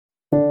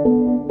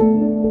Welcome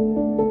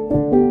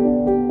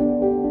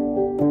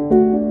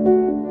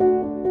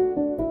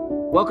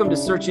to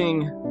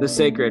Searching the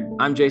Sacred.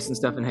 I'm Jason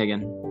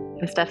Steffenhagen.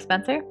 I'm Steph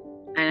Spencer.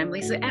 And I'm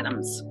Lisa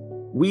Adams.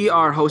 We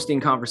are hosting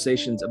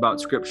conversations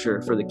about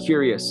Scripture for the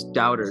curious,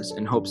 doubters,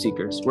 and hope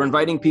seekers. We're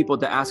inviting people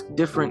to ask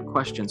different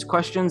questions.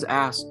 Questions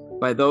asked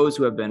by those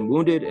who have been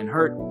wounded and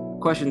hurt.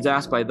 Questions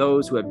asked by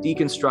those who have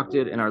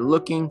deconstructed and are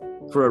looking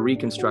for a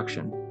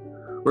reconstruction.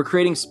 We're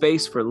creating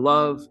space for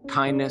love,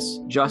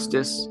 kindness,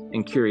 justice,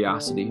 and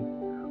curiosity.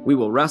 We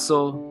will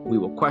wrestle, we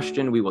will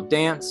question, we will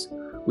dance,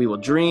 we will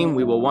dream,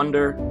 we will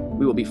wonder,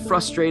 we will be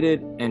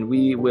frustrated, and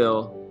we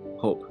will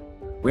hope.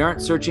 We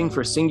aren't searching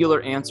for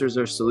singular answers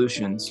or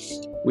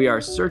solutions. We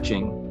are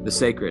searching the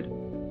sacred.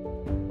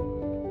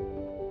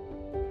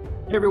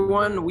 Hey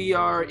everyone, we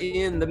are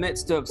in the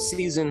midst of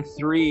season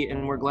 3,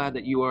 and we're glad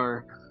that you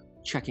are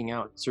checking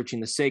out Searching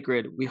the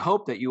Sacred. We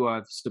hope that you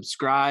have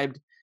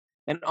subscribed.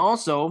 And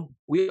also,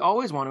 we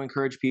always want to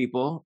encourage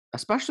people,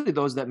 especially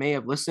those that may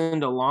have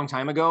listened a long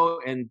time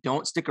ago and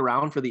don't stick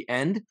around for the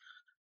end.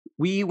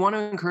 We want to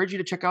encourage you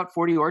to check out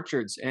 40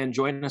 Orchards and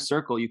join a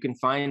circle. You can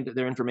find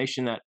their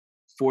information at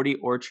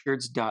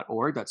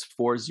 40orchards.org. That's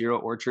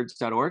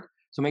 40orchards.org.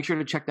 So make sure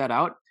to check that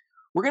out.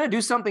 We're going to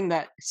do something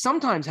that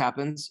sometimes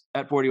happens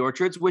at 40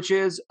 Orchards, which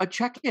is a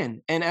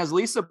check-in. And as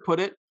Lisa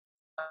put it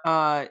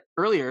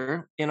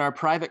earlier in our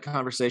private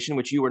conversation,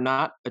 which you were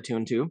not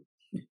attuned to,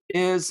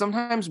 is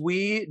sometimes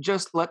we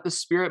just let the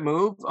Spirit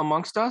move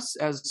amongst us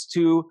as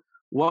to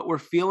what we're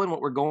feeling,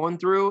 what we're going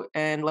through,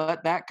 and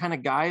let that kind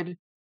of guide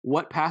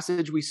what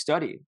passage we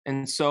study.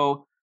 And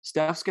so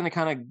Steph's going to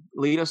kind of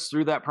lead us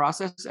through that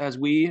process as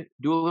we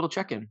do a little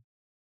check-in.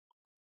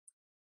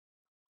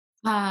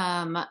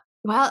 Well,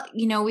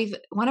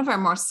 one of our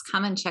most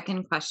common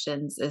check-in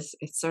questions is,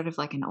 it's sort of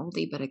like an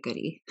oldie but a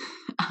goodie,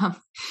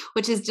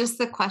 which is just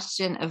the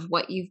question of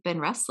what you've been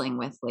wrestling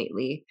with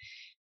lately.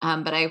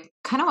 But I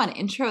kind of want to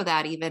intro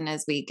that even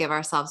as we give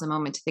ourselves a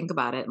moment to think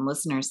about it, and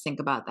listeners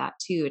think about that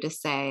too, to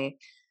say,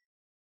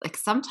 like,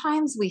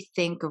 sometimes we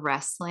think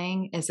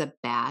wrestling is a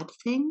bad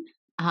thing.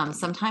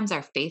 Sometimes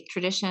our faith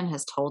tradition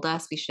has told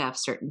us we should have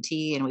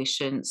certainty and we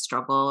shouldn't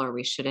struggle or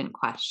we shouldn't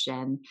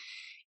question.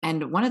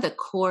 And one of the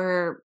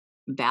core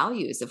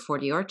values of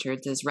 40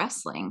 Orchards is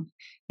wrestling,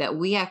 that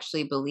we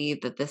actually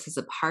believe that this is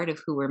a part of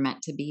who we're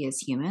meant to be as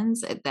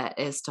humans, that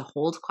is to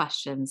hold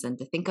questions and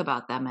to think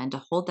about them and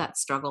to hold that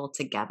struggle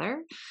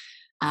together.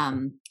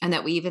 And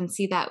that we even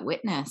see that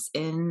witness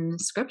in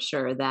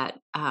Scripture, that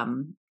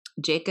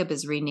Jacob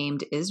is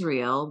renamed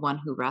Israel, one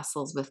who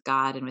wrestles with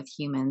God and with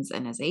humans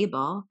and is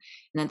able,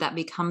 and that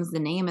becomes the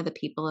name of the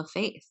people of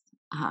faith.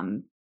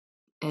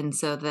 And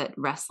so that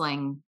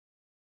wrestling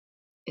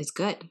is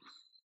good.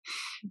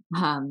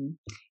 And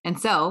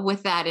so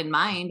with that in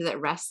mind,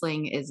 that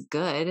wrestling is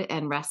good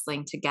and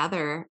wrestling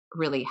together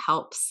really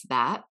helps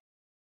that.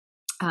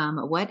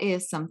 What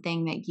is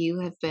something that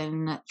you have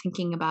been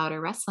thinking about or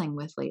wrestling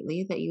with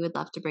lately that you would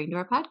love to bring to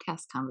our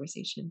podcast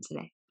conversation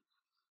today?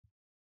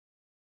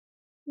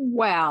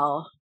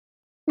 Well,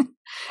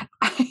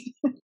 I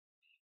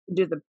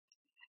do the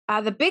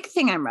big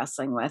thing I'm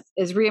wrestling with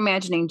is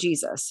reimagining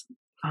Jesus.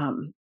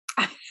 I'm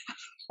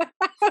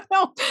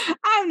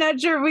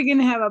not sure if we can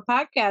have a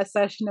podcast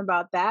session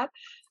about that.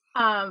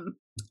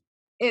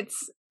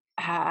 It's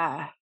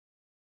like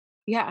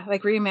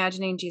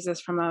reimagining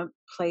Jesus from a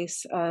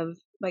place of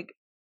like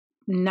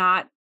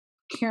not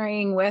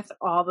carrying with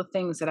all the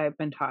things that I've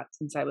been taught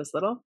since I was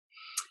little.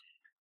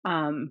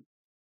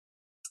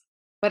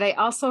 But I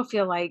also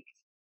feel like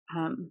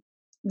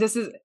this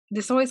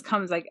always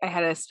comes, like I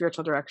had a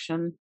spiritual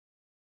direction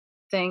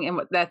thing,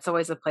 and that's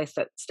always a place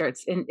that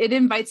starts, and it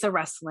invites a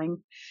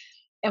wrestling.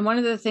 And one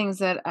of the things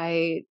that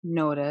I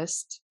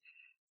noticed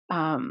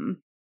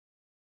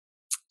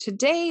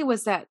today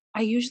was that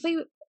I usually,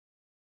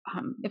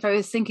 if I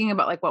was thinking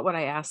about like what would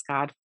I ask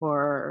God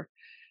for,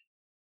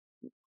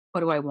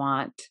 what do I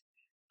want?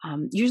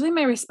 Usually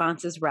my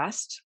response is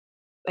rest.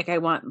 Like I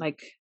want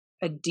like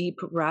a deep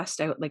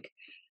rest. I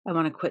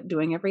want to quit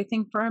doing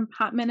everything for a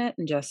hot minute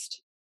and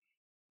just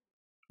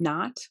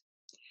not.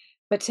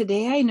 But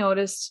today I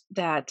noticed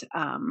that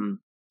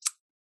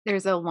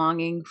there's a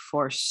longing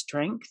for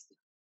strength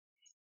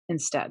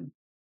instead,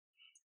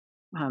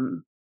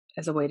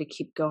 as a way to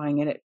keep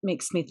going. And it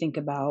makes me think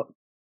about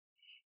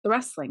the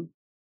wrestling,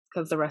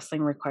 because the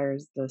wrestling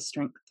requires the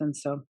strength. And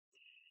so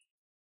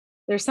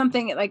there's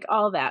something like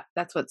all that.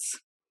 That's what's,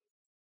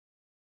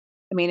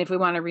 I mean, if we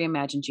want to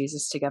reimagine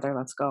Jesus together,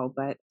 let's go.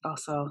 But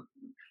also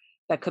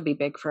that could be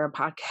big for a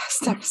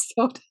podcast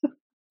episode.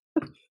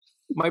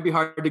 Might be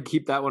hard to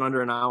keep that one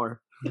under an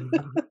hour.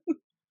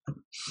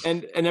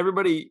 And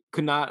everybody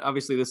could not,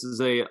 obviously this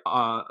is a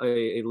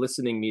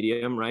listening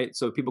medium, right?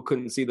 So people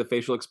couldn't see the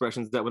facial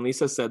expressions that when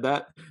Lisa said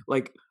that,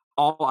 like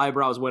all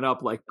eyebrows went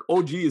up like,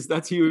 oh geez,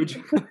 that's huge.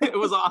 It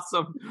was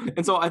awesome.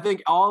 And so I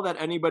think all that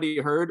anybody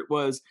heard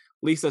was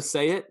Lisa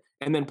say it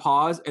and then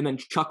pause and then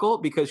chuckle,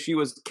 because she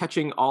was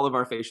catching all of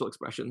our facial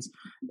expressions,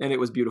 and it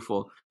was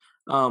beautiful.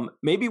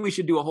 Maybe we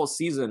should do a whole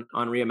season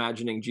on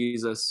reimagining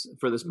Jesus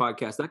for this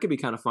podcast. That could be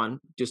kind of fun,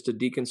 just to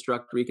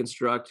deconstruct,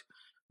 reconstruct,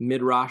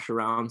 midrash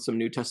around some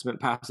New Testament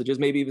passages,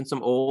 maybe even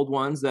some old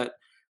ones that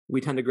we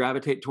tend to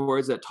gravitate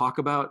towards that talk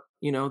about,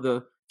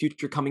 the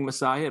future coming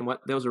Messiah and what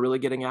those are really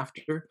getting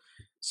after.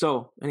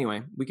 So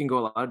anyway, we can go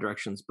a lot of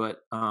directions, but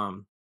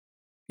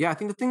yeah, I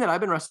think the thing that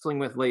I've been wrestling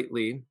with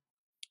lately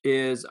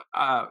is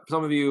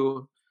some of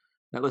you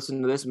that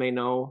listen to this may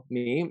know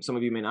me, some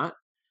of you may not.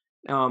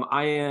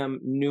 I am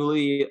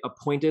newly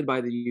appointed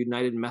by the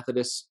United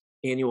Methodist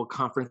Annual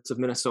Conference of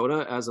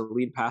Minnesota as a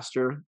lead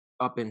pastor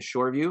up in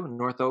Shoreview,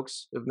 North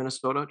Oaks of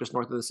Minnesota, just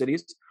north of the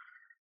cities.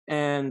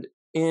 And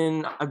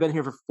I've been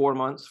here for 4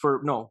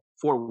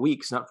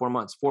 weeks, not 4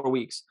 months, 4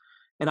 weeks.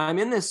 And I'm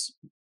in this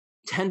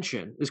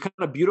tension, this kind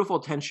of beautiful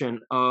tension,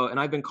 and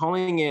I've been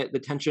calling it the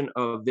tension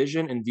of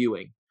vision and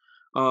viewing,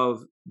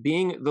 of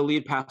being the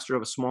lead pastor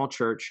of a small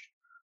church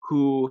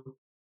who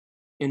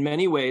in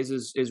many ways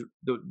is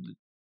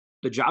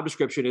the job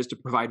description is to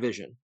provide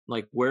vision.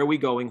 Like, where are we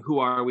going? Who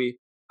are we?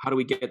 How do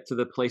we get to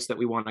the place that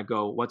we want to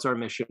go? What's our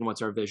mission?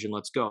 What's our vision?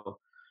 Let's go.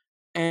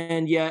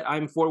 And yet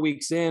I'm 4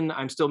 weeks in,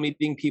 I'm still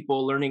meeting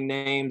people, learning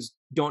names,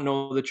 don't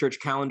know the church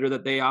calendar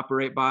that they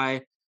operate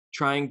by,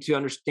 trying to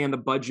understand the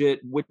budget,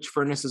 which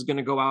furnace is going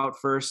to go out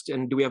first,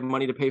 and do we have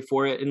money to pay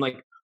for it? And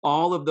like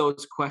all of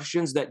those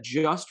questions that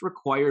just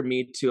require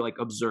me to like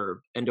observe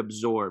and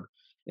absorb.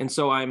 And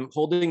so I'm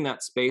holding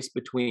that space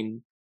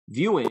between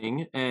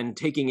viewing and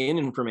taking in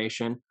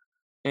information,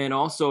 and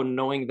also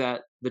knowing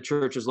that the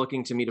church is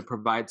looking to me to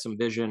provide some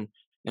vision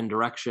and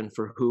direction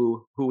for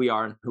who we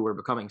are and who we're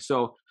becoming.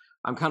 So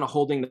I'm kind of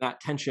holding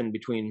that tension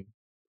between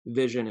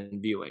vision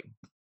and viewing.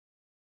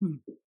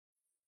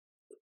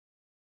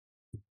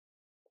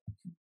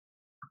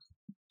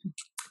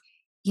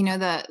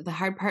 The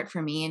hard part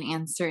for me in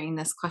answering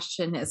this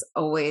question is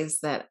always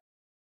that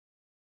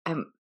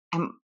I'm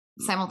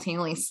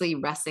simultaneously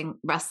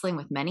wrestling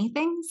with many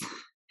things.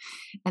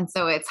 And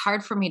so it's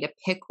hard for me to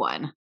pick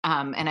one.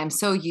 And I'm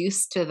so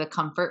used to the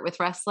comfort with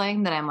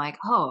wrestling that I'm like,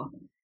 oh,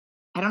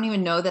 I don't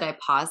even know that I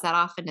pause that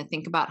often to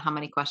think about how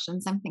many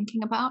questions I'm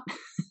thinking about.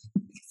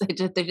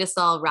 They just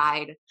all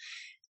ride.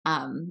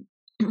 And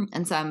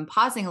so I'm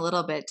pausing a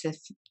little bit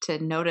to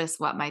notice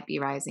what might be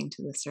rising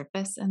to the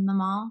surface in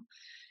them all.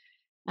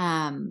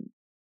 I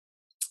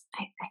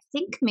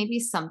think maybe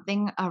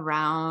something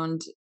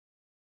around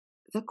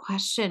the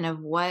question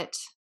of what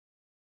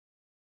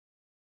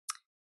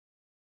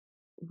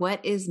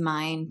is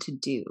mine to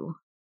do.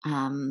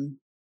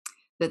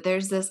 That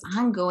there's this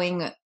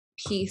ongoing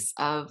piece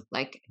of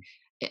like,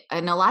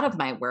 in a lot of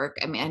my work,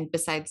 I mean, and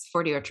besides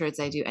 40 Orchards,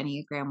 I do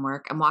Enneagram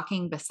work. I'm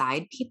walking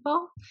beside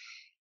people.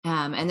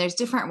 And there's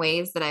different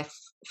ways that I've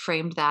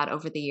framed that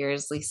over the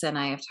years. Lisa and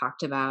I have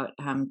talked about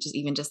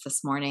just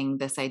this morning,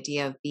 this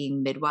idea of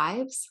being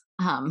midwives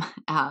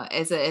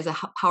as a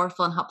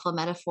powerful and helpful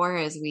metaphor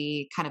as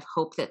we kind of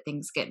hope that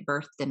things get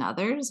birthed in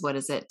others. What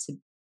is it to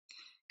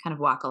kind of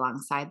walk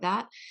alongside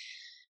that?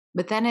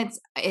 But then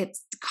it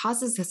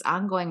causes this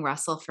ongoing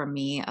wrestle for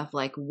me of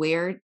like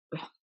where,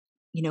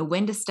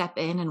 when to step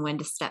in and when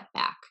to step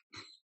back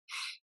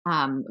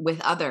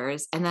with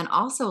others. And then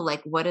also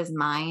like what is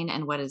mine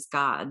and what is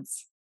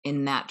God's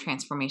in that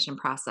transformation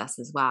process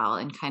as well.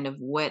 And kind of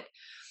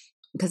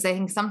because I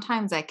think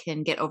sometimes I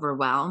can get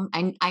overwhelmed.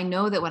 I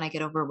know that when I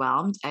get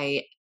overwhelmed,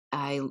 I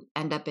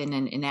end up in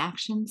an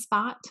inaction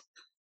spot.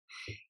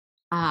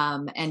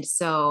 And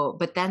so,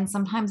 but then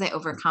sometimes I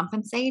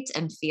overcompensate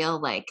and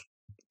feel like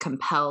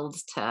compelled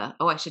to,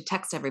 I should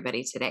text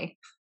everybody today,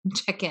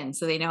 check in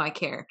so they know I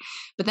care.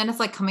 But then it's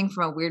like coming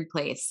from a weird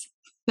place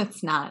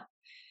that's not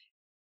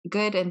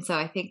good. And so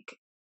I think,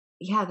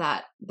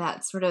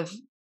 that sort of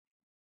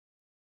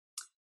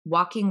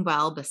walking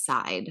well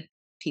beside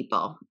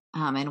people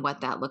and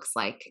what that looks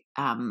like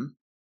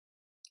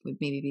would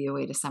maybe be a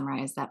way to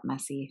summarize that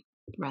messy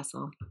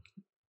wrestle.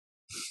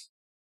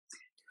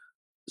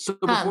 So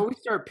before we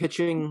start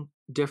pitching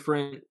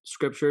different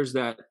scriptures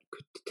that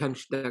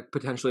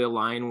potentially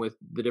align with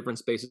the different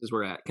spaces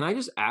we're at, can I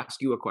just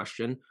ask you a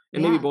question?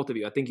 And maybe both of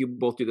you, I think you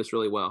both do this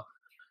really well.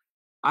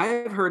 I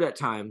have heard at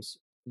times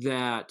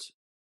that,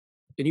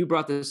 and you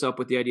brought this up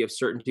with the idea of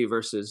certainty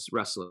versus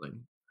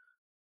wrestling.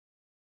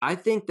 I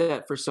think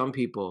that for some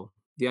people,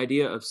 the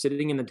idea of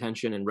sitting in the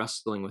tension and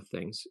wrestling with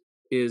things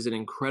is an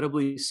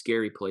incredibly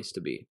scary place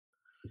to be.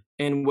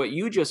 And what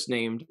you just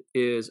named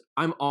is,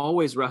 I'm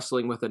always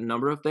wrestling with a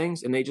number of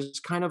things and they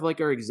just kind of like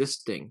are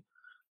existing.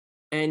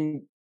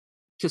 And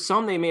to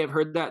some, they may have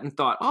heard that and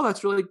thought, oh,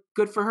 that's really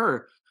good for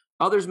her.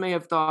 Others may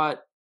have thought,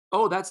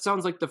 oh, that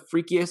sounds like the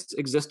freakiest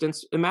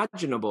existence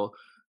imaginable.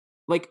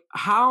 Like,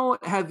 how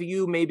have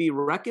you maybe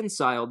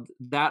reconciled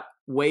that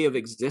way of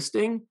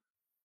existing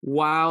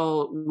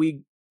while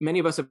many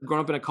of us have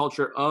grown up in a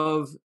culture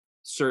of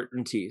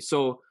certainty?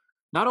 So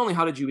not only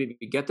how did you maybe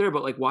get there,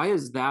 but like, why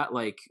is that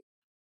like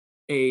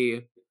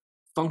a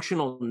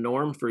functional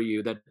norm for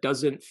you that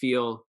doesn't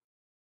feel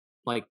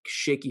like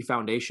shaky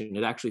foundation?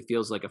 It actually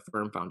feels like a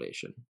firm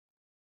foundation.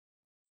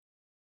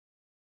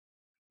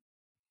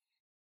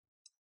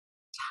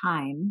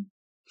 time,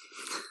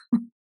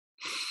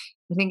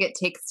 I think it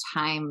takes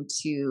time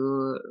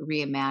to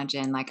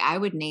reimagine. Like I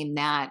would name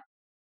that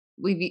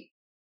we've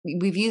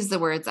we've used the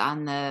words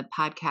on the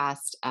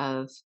podcast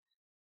of,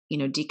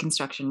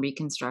 deconstruction,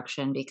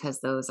 reconstruction, because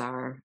those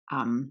are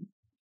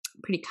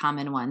pretty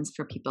common ones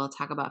for people to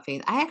talk about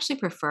faith. I actually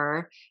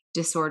prefer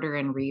disorder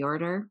and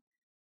reorder.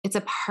 It's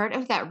a part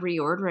of that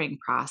reordering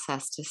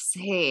process to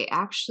say,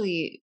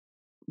 actually,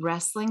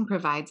 wrestling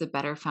provides a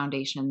better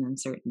foundation than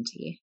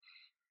certainty.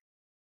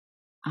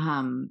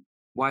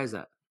 Why is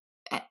that?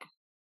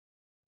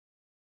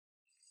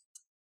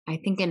 I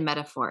think in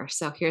metaphor.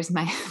 So here's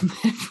my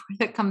metaphor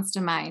that comes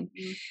to mind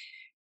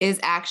is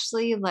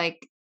actually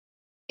like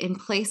in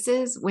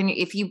places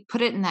if you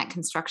put it in that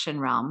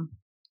construction realm,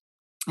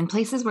 in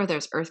places where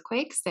there's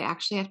earthquakes, they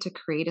actually have to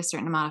create a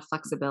certain amount of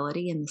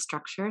flexibility in the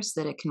structure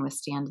so that it can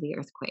withstand the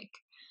earthquake.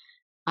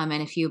 And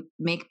if you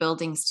make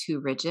buildings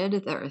too rigid,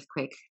 the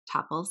earthquake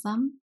topples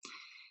them.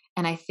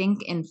 And I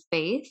think in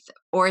faith,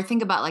 or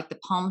think about like the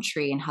palm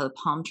tree and how the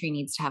palm tree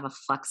needs to have a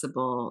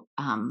flexible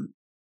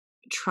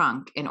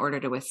trunk in order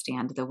to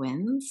withstand the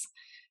winds,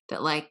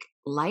 that like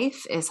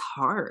life is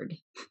hard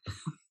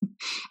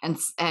and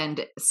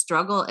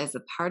struggle is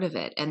a part of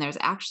it. And there's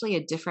actually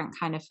a different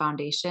kind of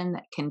foundation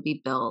that can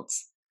be built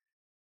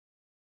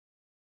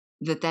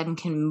that then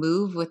can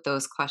move with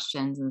those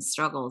questions and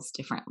struggles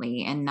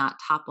differently and not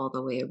topple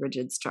the way a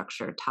rigid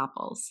structure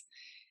topples.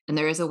 And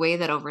there is a way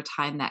that over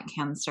time that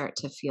can start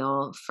to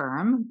feel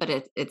firm, but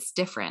it's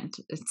different.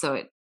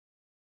 So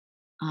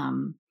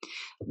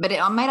but it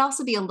might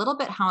also be a little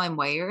bit how I'm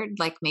wired.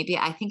 Like maybe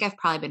I think I've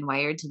probably been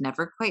wired to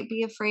never quite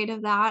be afraid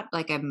of that.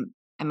 Like I'm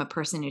a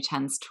person who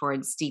tends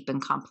towards deep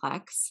and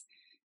complex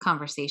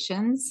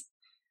conversations.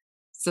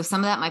 So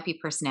some of that might be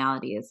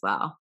personality as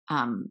well.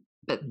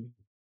 But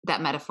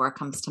that metaphor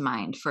comes to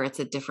mind for it's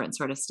a different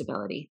sort of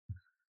stability.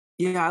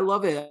 Yeah, I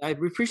love it. I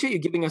appreciate you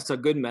giving us a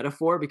good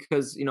metaphor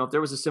because, if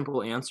there was a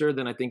simple answer,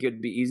 then I think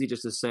it'd be easy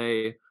just to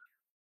say,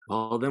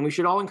 well, then we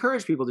should all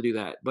encourage people to do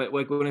that. But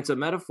like when it's a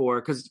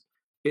metaphor, because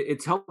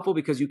it's helpful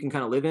because you can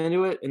kind of live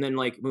into it and then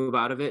like move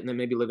out of it and then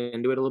maybe live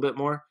into it a little bit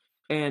more.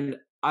 And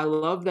I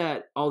love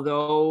that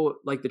although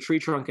like the tree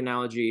trunk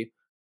analogy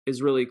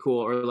is really cool,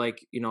 or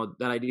like,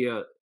 that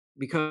idea,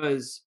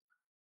 because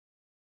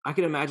I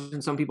can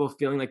imagine some people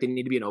feeling like they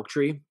need to be an oak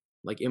tree,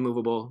 like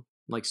immovable,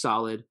 like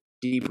solid,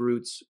 deep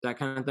roots, that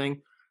kind of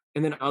thing.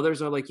 And then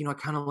others are like, I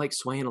kind of like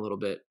swaying a little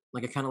bit.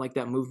 Like I kind of like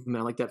that movement,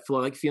 I like that flow,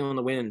 I like feeling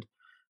the wind.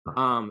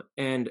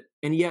 And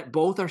yet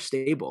both are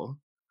stable,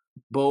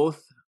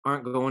 both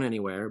aren't going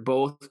anywhere,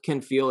 both can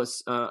feel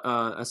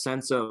a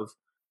sense of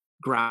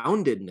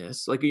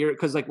groundedness. Like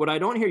because like what I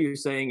don't hear you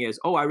saying is,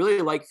 oh, I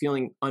really like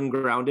feeling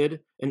ungrounded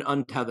and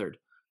untethered.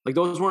 Like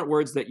those weren't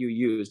words that you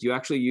used. You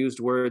actually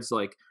used words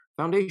like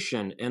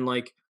foundation and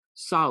like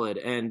solid,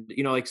 and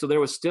like so there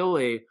was still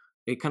a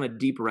kind of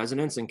deep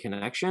resonance and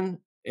connection,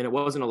 and it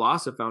wasn't a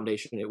loss of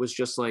foundation. It was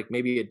just like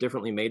maybe a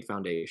differently made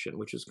foundation,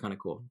 which is kind of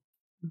cool.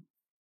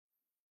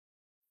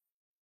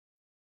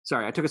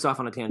 Sorry, I took us off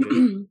on a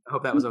tangent. I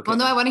hope that was okay. Well,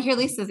 no, I want to hear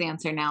Lisa's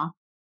answer now.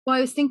 Well,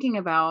 I was thinking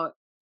about,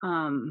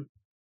 I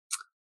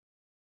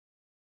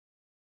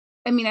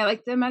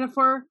like the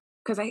metaphor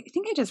because I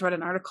think I just read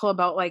an article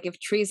about like if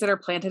trees that are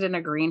planted in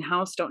a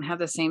greenhouse don't have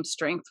the same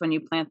strength when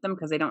you plant them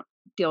because they don't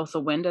deal with the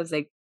wind as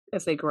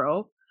they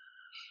grow.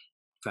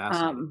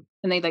 Fascinating.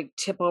 And they like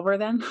tip over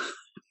then,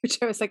 which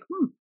I was like,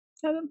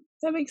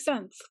 that makes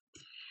sense.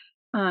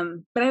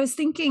 But I was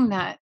thinking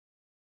that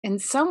in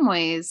some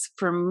ways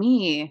for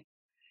me,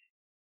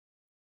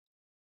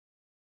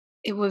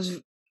 it was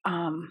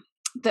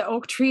the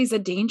oak tree is a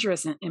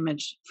dangerous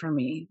image for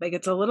me. Like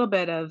it's a little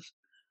bit of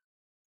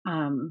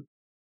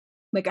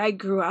like I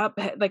grew up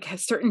like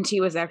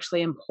certainty was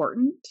actually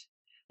important.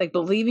 Like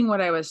believing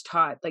what I was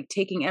taught, like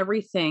taking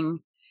everything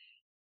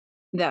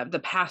that the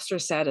pastor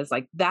said is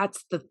like,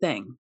 that's the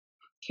thing.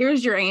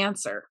 Here's your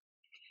answer.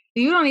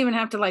 You don't even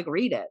have to like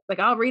read it. Like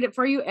I'll read it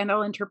for you and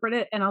I'll interpret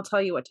it and I'll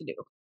tell you what to do.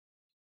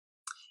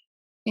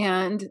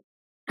 And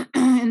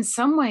in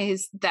some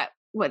ways that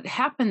what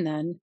happened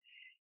then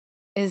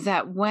is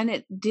that when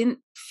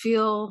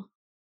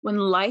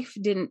life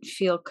didn't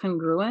feel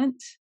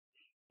congruent,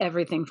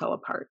 everything fell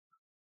apart.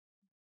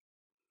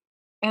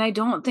 And I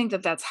don't think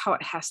that that's how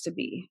it has to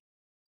be.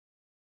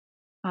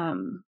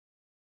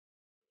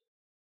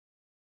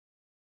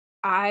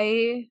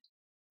 I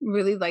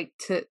really like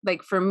to,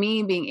 like for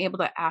me, being able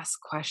to ask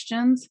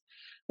questions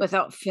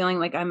without feeling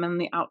like I'm on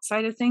the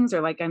outside of things or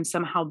like I'm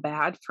somehow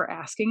bad for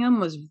asking them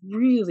was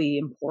really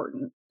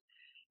important.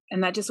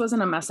 And that just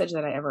wasn't a message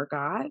that I ever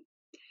got.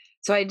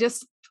 So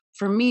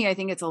for me, I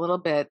think it's a little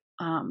bit,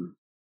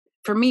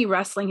 for me,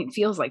 wrestling, it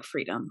feels like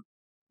freedom.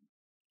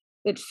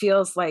 It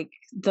feels like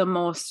the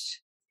most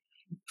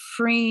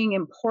freeing,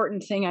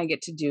 important thing I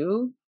get to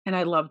do. And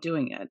I love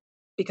doing it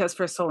because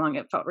for so long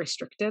it felt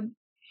restricted.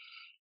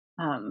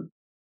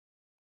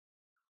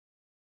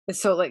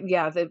 So like,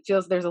 yeah, it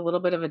feels there's a little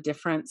bit of a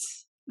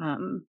difference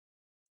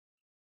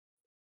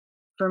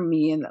for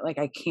me in that like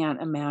I can't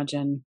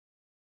imagine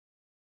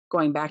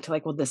going back to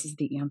like, well, this is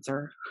the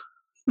answer.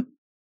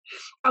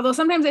 Although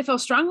sometimes I feel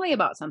strongly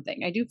about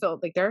something. I do feel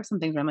like there are some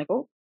things where I'm like,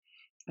 oh,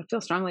 I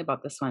feel strongly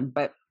about this one.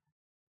 But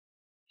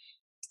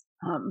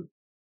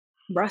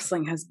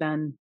wrestling has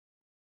been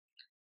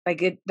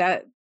like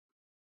that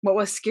what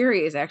was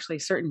scary is actually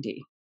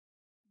certainty.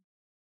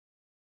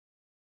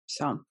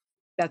 So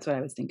that's what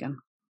I was thinking.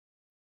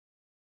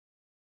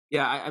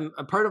 Yeah, I'm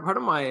a part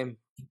of my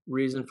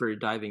reason for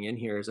diving in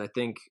here is I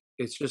think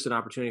it's just an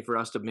opportunity for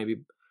us to maybe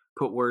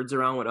put words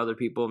around what other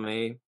people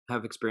may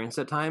have experienced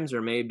at times,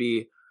 or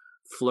maybe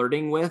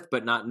flirting with,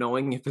 but not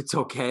knowing if it's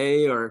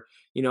okay. Or,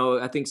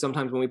 I think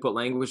sometimes when we put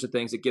language to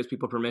things, it gives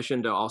people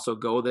permission to also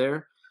go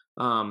there.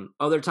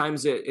 Other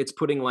times it's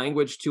putting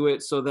language to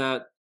it so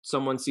that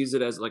someone sees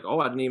it as like, oh,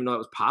 I didn't even know it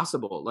was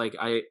possible. Like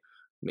it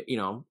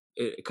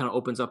kind of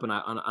opens up an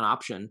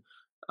option.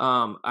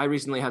 I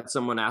recently had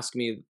someone ask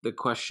me the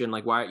question,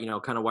 like, why,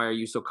 why are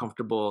you so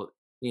comfortable,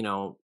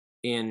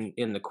 in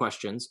the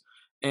questions?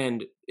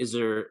 And is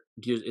there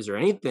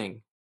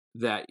anything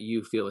that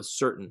you feel is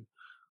certain?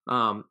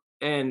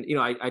 And,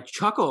 I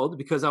chuckled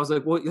because I was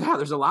like, well, yeah,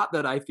 there's a lot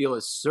that I feel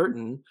is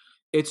certain.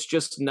 It's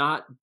just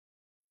not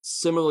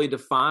similarly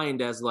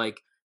defined as like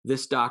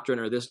this doctrine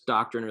or this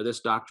doctrine or this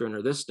doctrine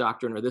or this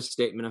doctrine or this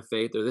statement of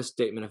faith or this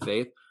statement of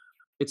faith.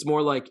 It's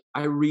more like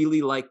I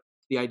really like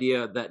the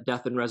idea that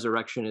death and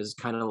resurrection is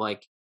kind of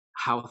like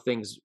how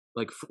things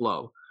like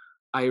flow.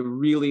 I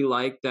really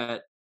like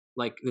that,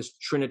 like this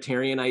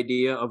Trinitarian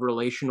idea of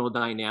relational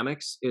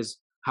dynamics is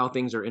how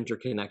things are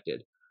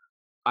interconnected.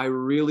 I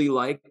really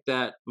like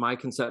that my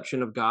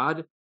conception of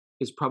God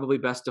is probably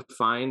best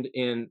defined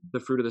in the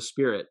fruit of the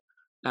Spirit,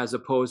 as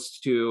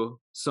opposed to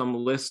some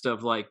list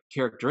of like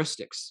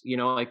characteristics,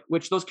 like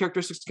which those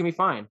characteristics can be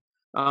fine.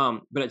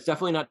 But it's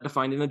definitely not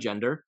defined in a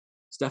gender.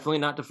 It's definitely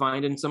not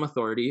defined in some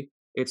authority.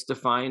 It's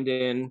defined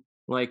in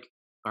like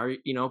our,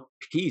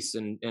 peace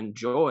and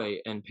joy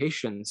and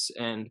patience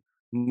and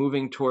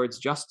moving towards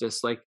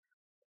justice. Like,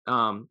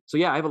 so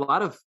yeah, I have a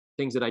lot of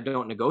things that I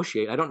don't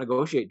negotiate. I don't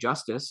negotiate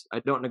justice. I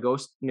don't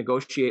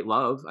negotiate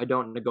love. I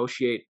don't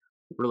negotiate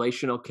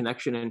relational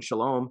connection and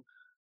shalom.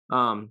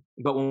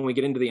 But when we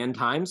get into the end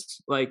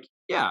times, like,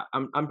 yeah,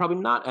 I'm probably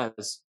not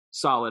as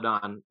solid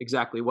on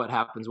exactly what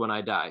happens when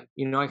I die.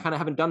 I kind of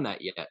haven't done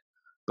that yet,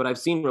 but I've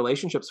seen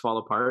relationships fall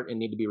apart and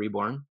need to be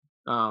reborn.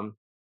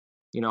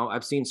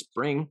 I've seen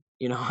spring,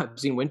 I've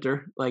seen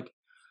winter. Like,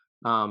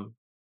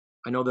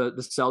 I know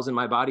the cells in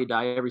my body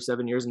die every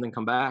 7 years and then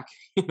come back,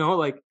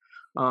 like,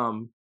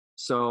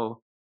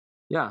 so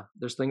yeah,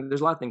 there's a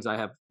lot of things I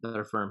have that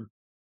are firm.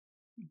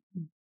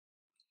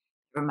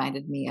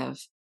 Reminded me of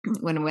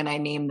when I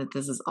named that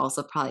this is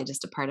also probably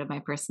just a part of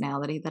my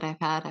personality that I've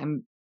had.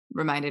 I'm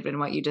reminded in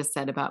what you just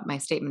said about my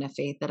statement of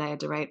faith that I had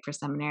to write for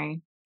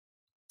seminary,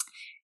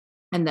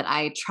 and that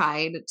I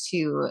tried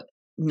to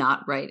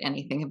not write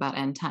anything about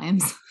end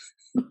times.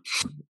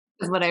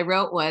 What I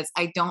wrote was,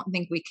 I don't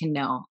think we can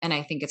know, and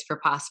I think it's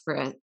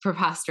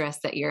preposterous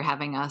that you're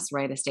having us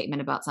write a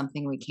statement about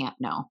something we can't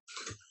know.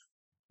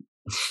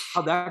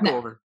 How'd that go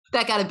over?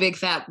 That got a big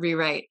fat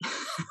rewrite.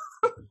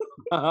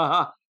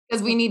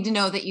 Because we need to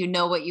know that you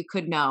know what you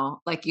could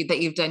know, like that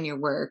you've done your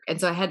work. And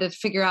so I had to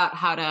figure out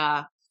how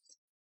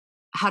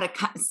to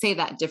say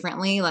that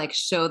differently, like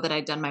show that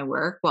I'd done my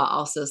work while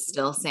also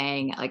still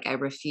saying like I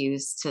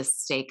refuse to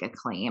stake a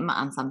claim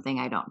on something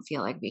I don't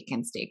feel like we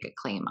can stake a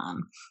claim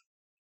on.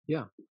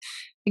 Yeah.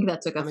 I think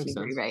that took a few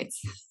rewrites.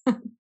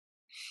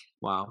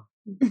 Wow.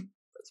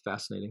 That's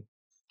fascinating.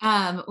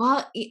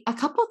 Well, a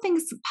couple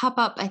things pop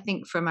up, I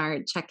think, from our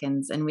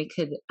check-ins, and we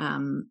could,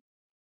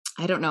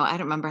 I don't know. I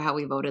don't remember how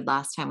we voted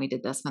last time we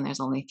did this when there's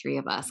only 3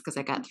 of us, because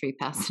I got 3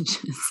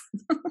 passages.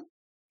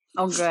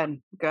 Oh, good.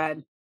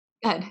 Good.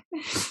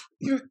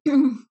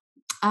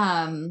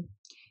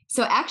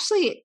 So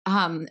actually,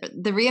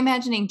 the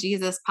Reimagining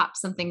Jesus popped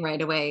something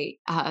right away,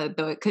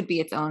 though it could be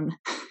its own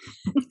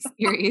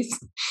series.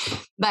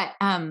 But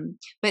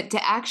to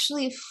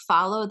actually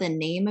follow the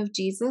name of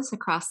Jesus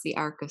across the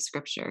arc of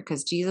Scripture,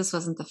 because Jesus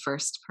wasn't the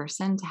first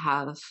person to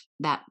have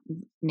that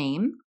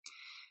name.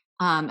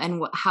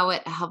 And how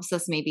it helps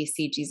us maybe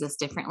see Jesus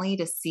differently,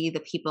 to see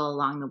the people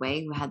along the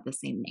way who had the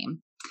same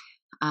name,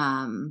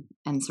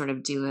 and sort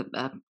of do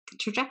a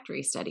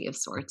trajectory study of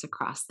sorts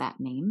across that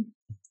name.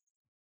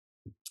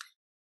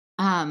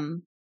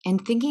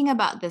 And thinking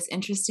about this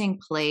interesting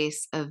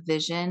place of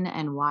vision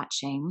and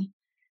watching,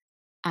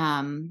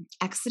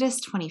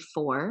 Exodus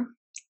 24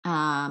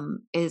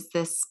 is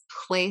this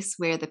place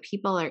where the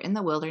people are in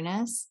the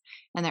wilderness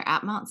and they're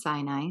at Mount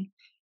Sinai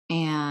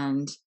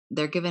and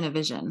they're given a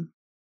vision.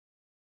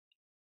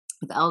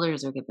 The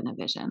elders are given a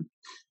vision.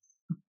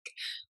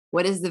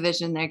 What is the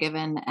vision they're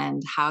given,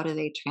 and how do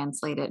they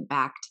translate it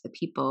back to the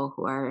people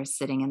who are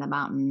sitting in the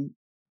bottom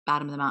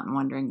of the mountain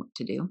wondering what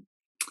to do?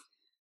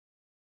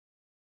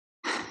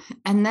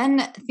 And then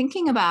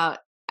thinking about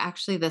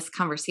actually this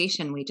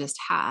conversation we just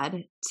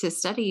had, to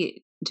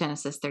study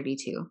Genesis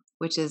 32,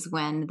 which is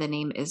when the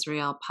name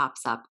Israel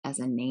pops up as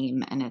a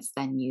name and it's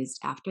then used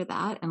after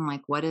that. And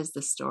like, what is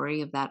the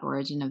story of that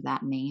origin of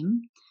that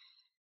name?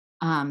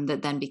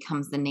 that then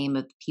becomes the name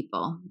of the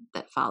people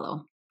that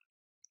follow.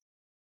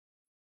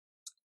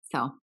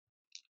 So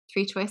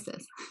 3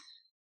 choices.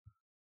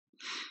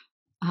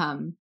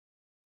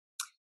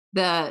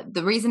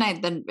 The reason I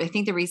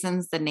think the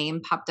reasons the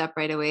name popped up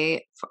right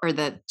away, or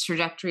the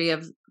trajectory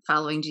of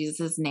following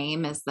Jesus's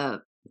name, is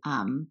that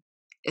the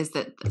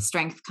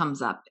strength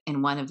comes up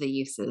in one of the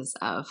uses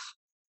of,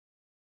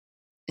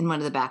 in one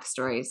of the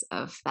backstories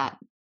of that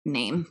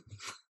name.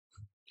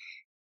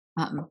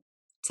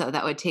 So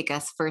that would take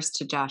us first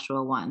to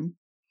Joshua 1.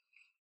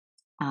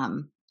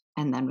 And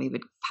then we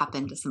would pop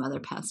into some other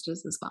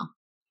passages as well.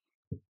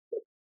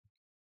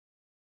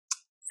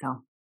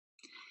 So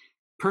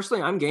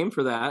personally, I'm game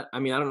for that. I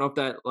mean, I don't know if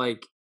that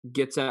like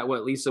gets at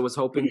what Lisa was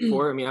hoping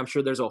for. I mean, I'm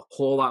sure there's a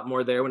whole lot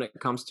more there when it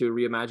comes to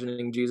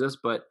reimagining Jesus,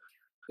 but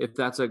if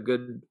that's a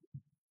good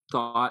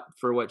thought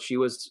for what she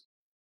was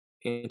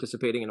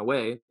anticipating in a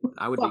way,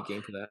 I would be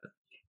game for that.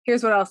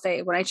 Here's what I'll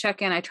say. When I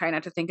check in, I try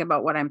not to think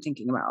about what I'm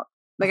thinking about.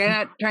 Like, I'm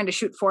not trying to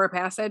shoot for a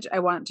passage. I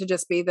want to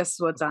just be, this is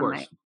what's on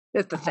my,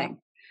 it's the thing.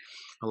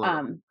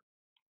 And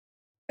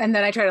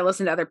then I try to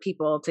listen to other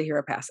people to hear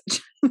a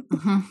passage.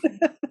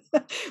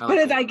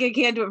 But I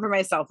can't do it for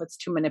myself. It's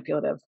too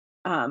manipulative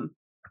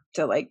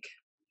to like,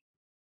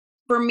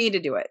 for me to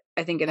do it.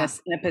 I think in a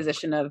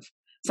position of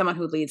someone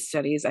who leads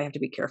studies, I have to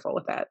be careful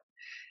with that.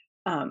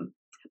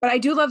 But I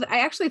do love, I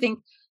actually think,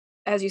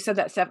 as you said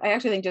that, Steph, I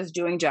actually think just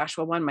doing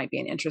Joshua 1 might be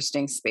an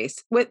interesting space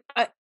with,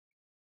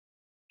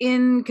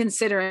 in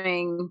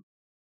considering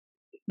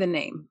the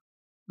name,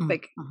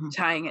 like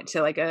tying it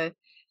to like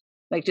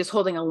just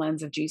holding a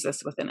lens of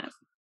Jesus within it.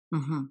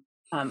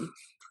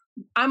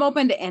 I'm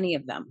open to any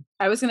of them.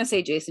 I was going to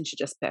say Jason should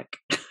just pick.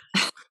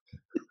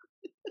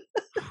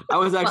 I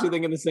was actually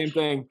thinking the same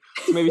thing.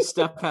 So maybe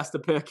Steph has to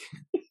pick.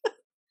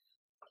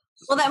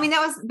 Well, I mean,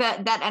 that was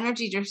that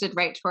energy drifted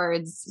right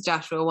towards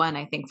Joshua 1,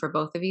 I think, for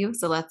both of you.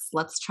 So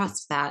let's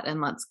trust that and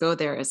let's go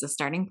there as a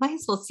starting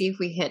place. We'll see if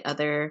we hit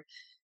other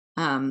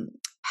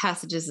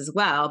passages as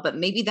well, but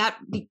maybe that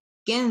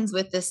begins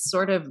with this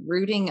sort of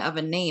rooting of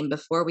a name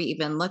before we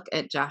even look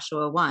at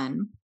Joshua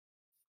 1,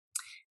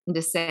 and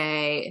to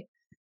say,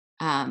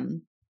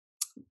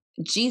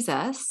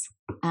 Jesus,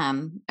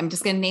 I'm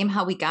just going to name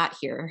how we got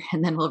here,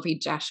 and then we'll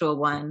read Joshua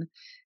 1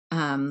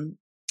 and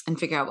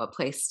figure out what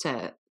place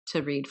to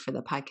read for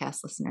the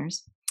podcast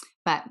listeners.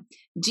 But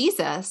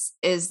Jesus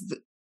is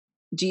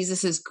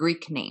Jesus's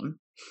Greek name,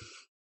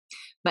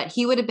 but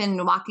he would have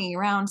been walking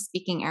around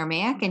speaking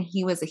Aramaic, and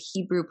he was a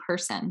Hebrew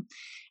person.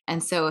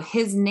 And so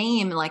his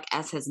name, like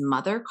as his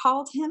mother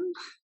called him,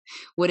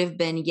 would have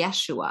been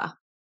Yeshua.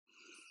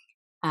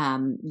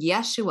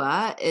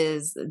 Yeshua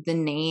is the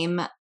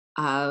name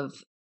of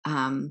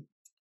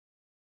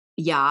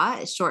Yah,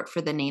 is short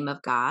for the name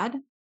of God,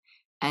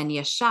 and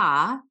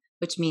Yeshua,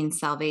 which means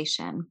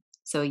salvation.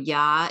 So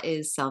Yah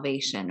is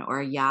salvation,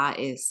 or Yah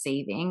is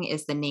saving,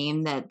 is the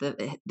name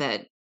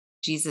that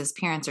Jesus'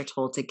 parents are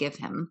told to give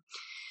him.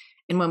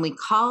 And when we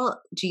call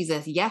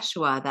Jesus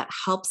Yeshua, that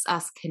helps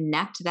us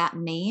connect that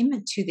name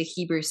to the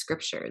Hebrew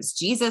scriptures.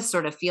 Jesus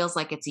sort of feels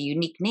like it's a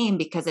unique name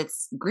because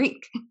it's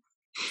Greek.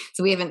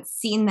 So we haven't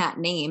seen that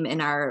name in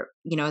our,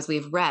 as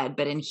we've read,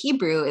 but in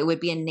Hebrew, it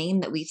would be a name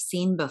that we've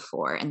seen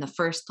before. And the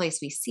first place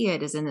we see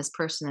it is in this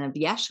person of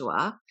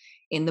Yeshua,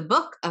 in the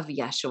book of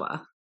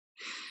Yeshua.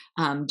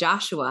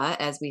 Joshua,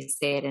 as we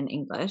say it in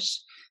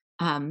English,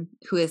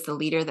 who is the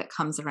leader that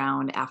comes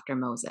around after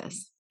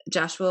Moses.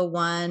 Joshua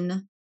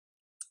 1-6.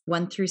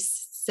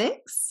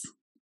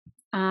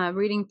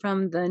 Reading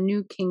from the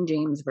New King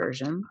James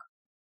Version.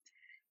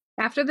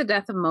 After the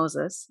death of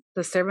Moses,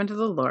 the servant of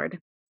the Lord,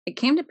 it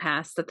came to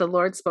pass that the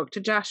Lord spoke to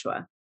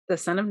Joshua, the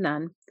son of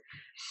Nun,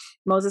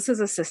 Moses'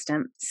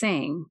 assistant,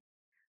 saying,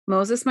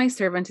 Moses, my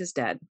servant, is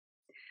dead.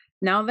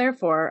 Now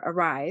therefore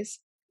arise,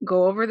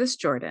 go over this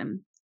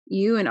Jordan,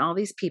 you and all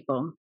these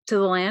people, to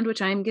the land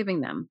which I am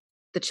giving them,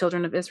 the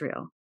children of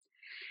Israel.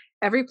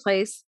 Every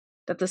place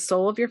that the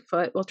sole of your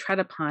foot will tread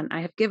upon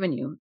I have given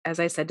you, as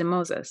I said to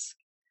Moses.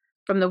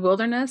 From the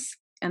wilderness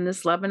and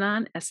this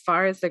Lebanon as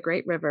far as the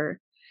great river,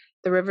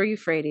 the river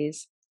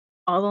Euphrates,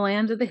 all the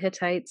land of the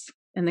Hittites,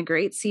 and the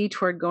great sea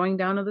toward going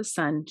down of the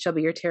sun shall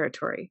be your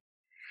territory.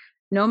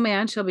 No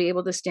man shall be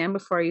able to stand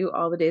before you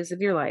all the days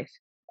of your life.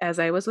 As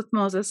I was with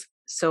Moses,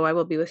 so I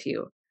will be with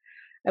you.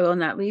 I will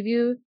not leave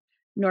you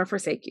nor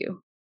forsake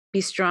you. Be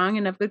strong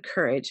and of good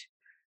courage,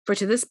 for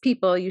to this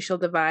people you shall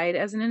divide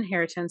as an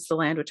inheritance the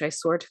land which I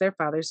swore to their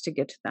fathers to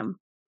give to them.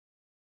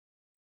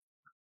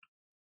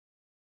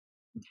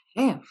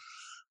 Okay.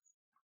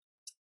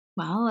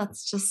 Well,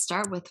 let's just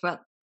start with what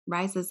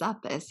rises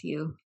up as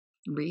you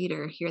read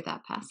or hear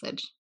that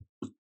passage.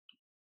 I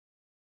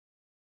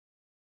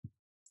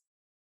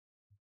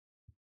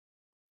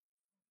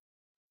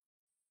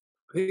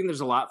think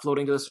there's a lot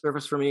floating to the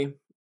surface for me.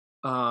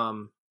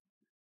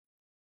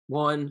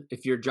 One,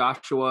 if you're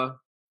Joshua,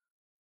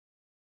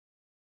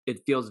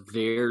 it feels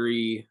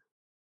very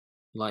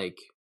like,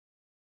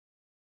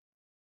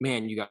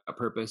 man, you got a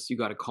purpose, you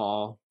got a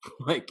call.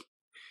 Like,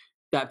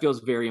 that feels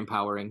very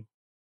empowering.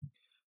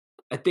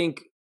 I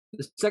think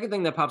The second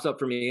thing that pops up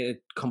for me,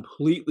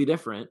 completely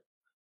different,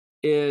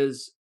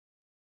 is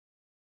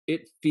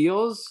it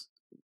feels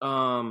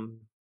I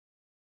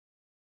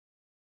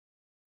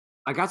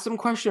got some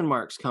question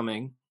marks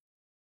coming,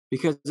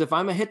 because if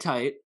I'm a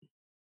Hittite,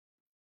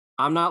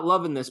 I'm not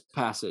loving this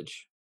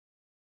passage,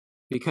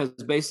 because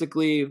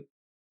basically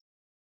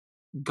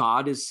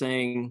God is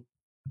saying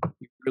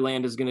your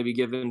land is going to be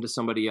given to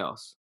somebody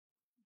else.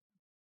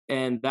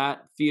 And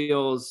that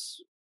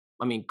feels,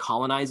 I mean,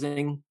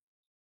 colonizing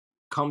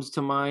comes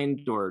to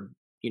mind, or,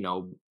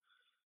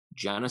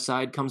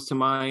 genocide comes to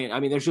mind. I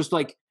mean, there's just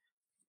like,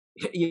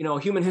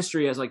 human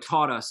history has like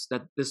taught us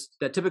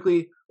that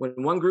typically when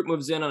one group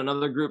moves in on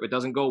another group, it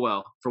doesn't go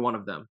well for one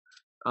of them.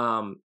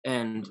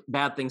 And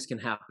bad things can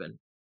happen.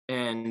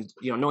 And,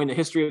 knowing the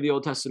history of the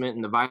Old Testament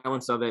and the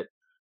violence of it,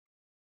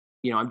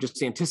 I'm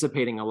just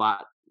anticipating a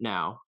lot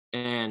now.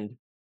 And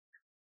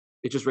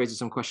it just raises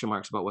some question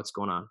marks about what's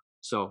going on.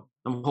 So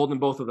I'm holding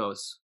both of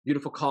those.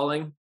 Beautiful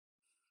calling,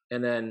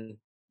 and then,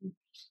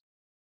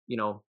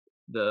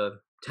 the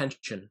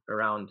tension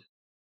around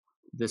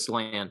this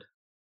land.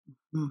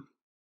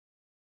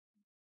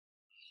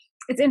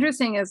 It's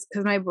interesting is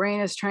because my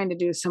brain is trying to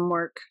do some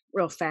work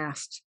real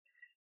fast.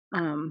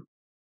 Because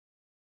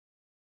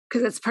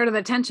it's part of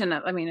the tension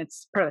of,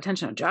 it's part of the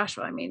tension of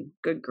Joshua. I mean,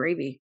 good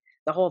gravy.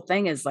 The whole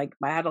thing is like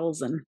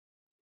battles, and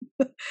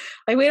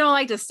like we don't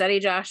like to study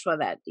Joshua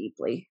that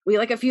deeply. We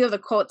like a few of the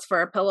quotes for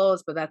our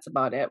pillows, but that's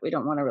about it. We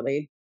don't want to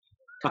really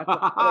talk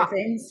about other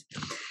things.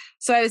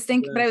 So I was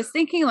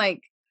thinking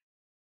like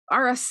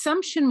our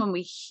assumption when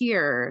we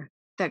hear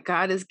that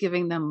God is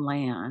giving them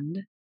land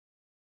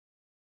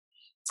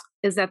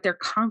is that they're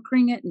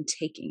conquering it and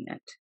taking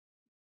it.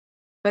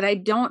 But I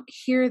don't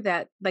hear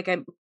that, like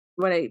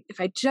if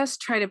I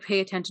just try to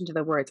pay attention to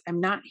the words, I'm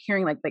not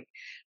hearing like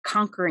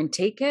conquer and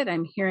take it.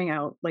 I'm hearing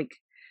out like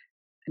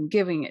I'm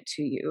giving it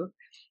to you.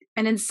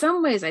 And in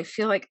some ways I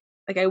feel like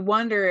I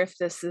wonder if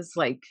this is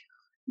like,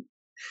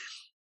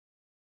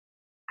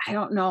 I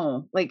don't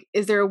know, like,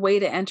 is there a way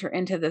to enter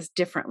into this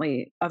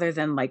differently other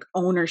than like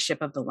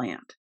ownership of the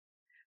land?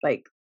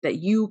 Like that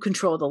you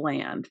control the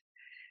land.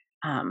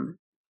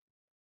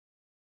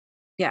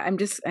 Yeah,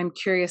 I'm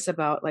curious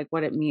about like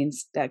what it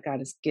means that God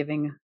is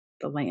giving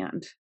the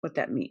land, what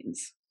that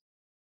means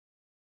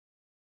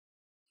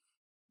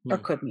or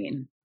could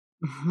mean.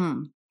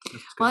 Mm-hmm.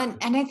 Well,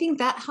 and I think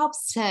that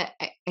helps to,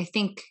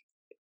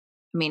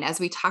 as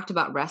we talked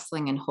about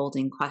wrestling and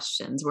holding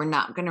questions, we're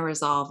not going to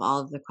resolve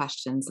all of the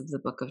questions of the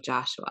book of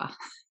Joshua.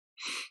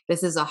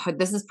 This is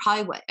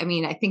probably what,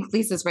 I think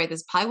Lisa's right.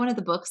 This is probably one of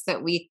the books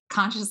that we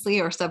consciously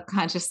or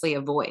subconsciously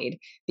avoid,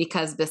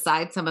 because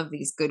besides some of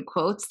these good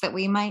quotes that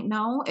we might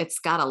know, it's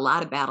got a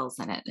lot of battles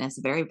in it and it's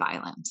very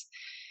violent.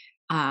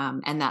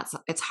 And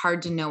it's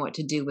hard to know what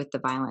to do with the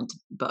violent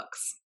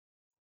books.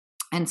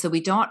 And so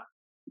we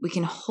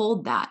can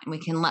hold that, and we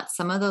can let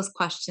some of those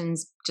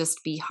questions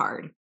just be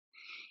hard.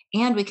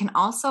 And we can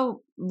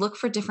also look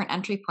for different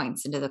entry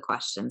points into the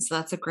question. So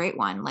that's a great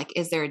one. Like,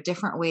 is there a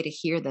different way to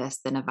hear this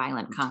than a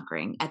violent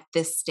conquering at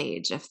this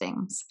stage of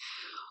things?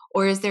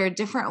 Or is there a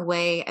different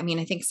way? I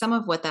think some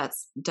of what that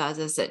does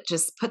is it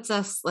just puts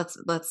us,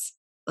 let's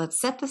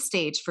set the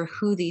stage for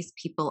who these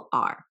people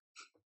are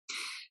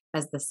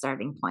as the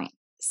starting point.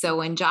 So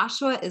when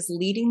Joshua is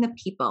leading the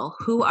people,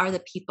 who are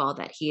the people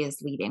that he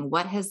is leading?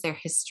 What has their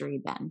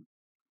history been?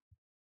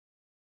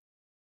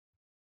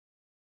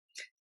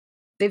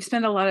 They've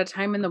spent a lot of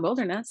time in the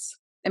wilderness.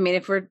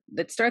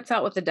 It starts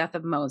out with the death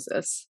of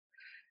Moses,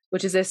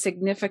 which is a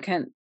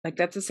significant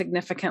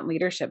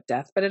leadership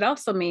death, but it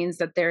also means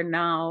that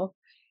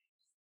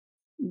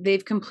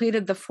they've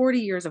completed the 40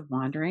 years of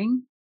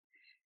wandering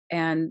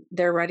and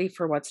they're ready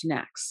for what's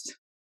next.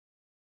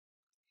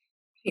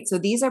 Okay, so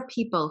these are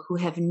people who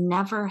have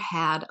never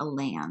had a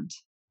land.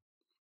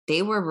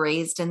 They were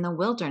raised in the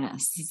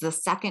wilderness. This is the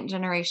second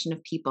generation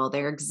of people.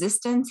 Their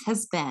existence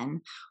has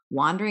been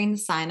wandering the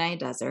Sinai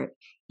desert,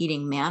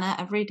 eating manna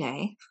every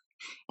day,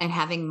 and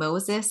having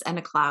Moses and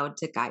a cloud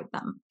to guide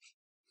them.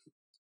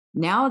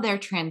 Now they're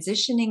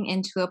transitioning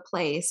into a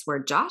place where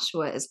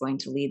Joshua is going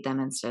to lead them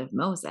instead of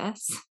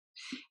Moses,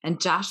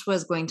 and Joshua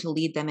is going to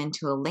lead them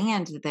into a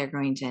land that they're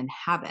going to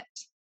inhabit.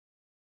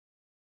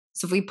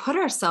 So if we put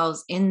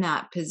ourselves in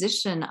that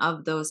position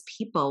of those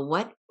people,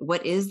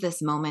 what is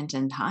this moment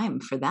in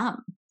time for them?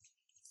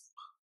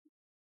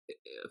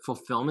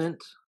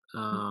 Fulfillment,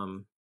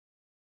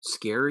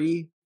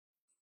 scary.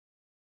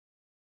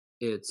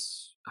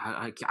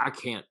 I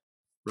can't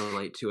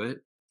relate to it.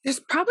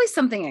 There's probably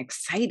something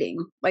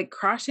exciting, like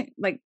crossing,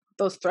 like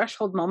those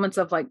threshold moments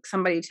of like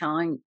somebody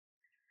telling,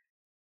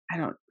 I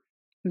don't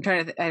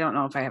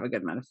know if I have a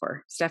good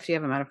metaphor. Steph, do you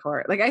have a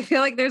metaphor? Like, I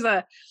feel like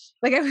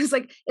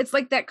it's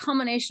like that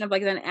culmination of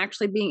like then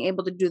actually being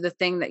able to do the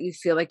thing that you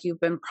feel like you've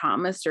been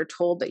promised or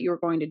told that you were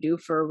going to do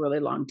for a really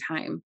long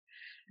time.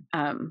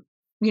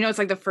 It's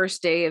like the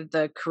first day of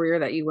the career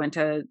that you went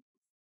to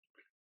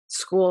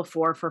school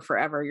for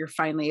forever. You're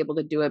finally able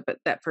to do it, but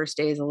that first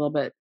day is a little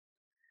bit,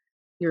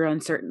 you're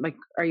uncertain. Like,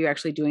 are you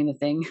actually doing the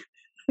thing?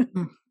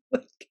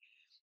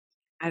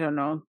 I don't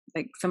know,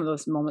 like some of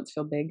those moments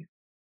feel big.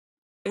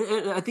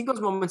 And I think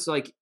those moments,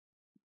 like,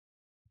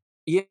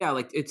 yeah,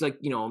 like it's like,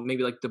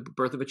 maybe like the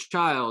birth of a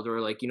child,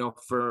 or like,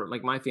 for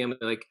like my family,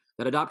 like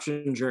that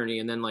adoption journey.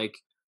 And then like,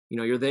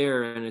 you're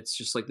there and it's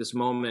just like this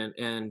moment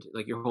and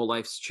like your whole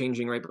life's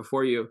changing right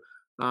before you.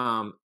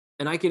 Um,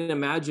 and I can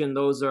imagine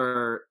those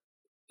are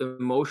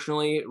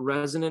emotionally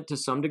resonant to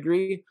some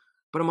degree,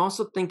 but I'm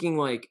also thinking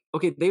like,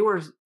 okay, they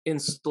were in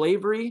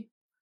slavery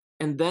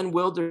and then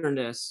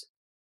wilderness.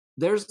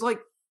 There's like,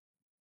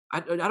 I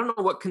don't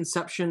know what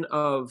conception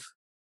of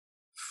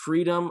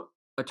freedom,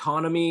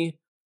 autonomy,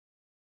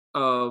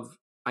 of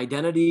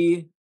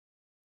identity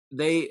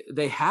they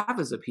have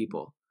as a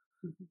people.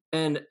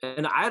 Mhm.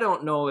 And I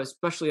don't know,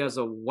 especially as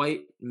a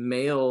white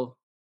male,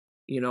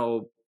 you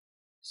know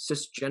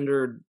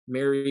cisgendered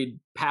married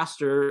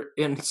pastor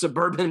in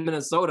suburban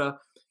Minnesota,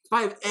 if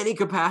I have any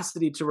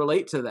capacity to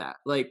relate to that.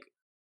 Like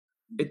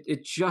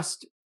it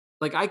just,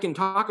 like, I can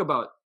talk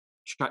about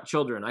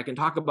children, I can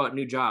talk about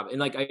new job, and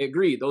like I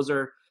agree, those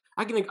are,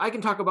 I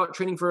can talk about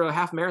training for a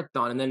half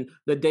marathon and then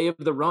the day of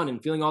the run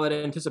and feeling all that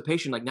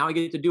anticipation, like now I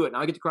get to do it,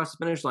 now I get to cross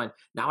the finish line,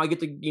 now I get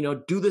to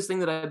do this thing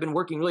that I've been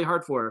working really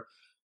hard for.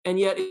 And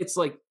yet it's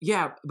like,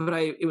 yeah, but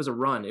it was a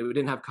run, it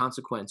didn't have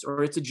consequence.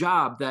 Or it's a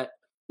job that,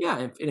 yeah,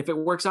 and if it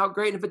works out,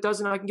 great, and if it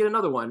doesn't, I can get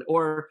another one.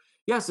 Or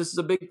yes, this is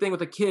a big thing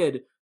with a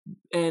kid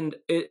and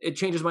it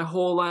changes my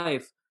whole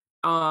life.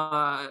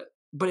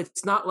 But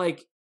it's not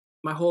like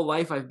my whole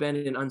life I've been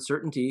in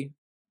uncertainty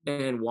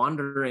and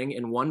wandering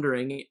and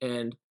wondering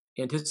and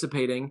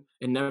anticipating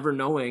and never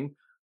knowing.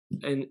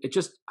 And it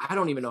just, I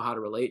don't even know how to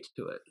relate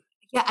to it.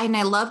 Yeah, and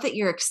I love that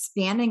you're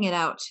expanding it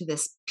out to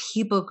this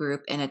people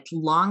group in a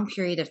long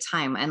period of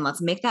time. And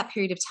let's make that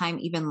period of time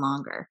even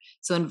longer.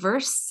 So in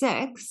verse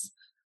 6,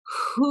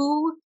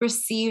 who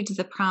received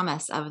the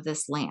promise of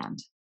this land?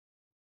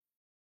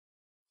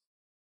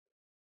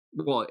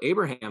 Well,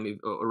 Abraham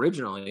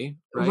originally,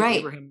 right? Right.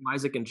 Abraham,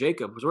 Isaac, and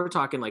Jacob. So we're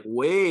talking like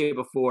way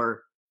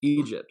before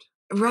Egypt.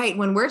 Right.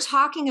 When we're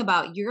talking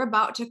about you're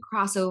about to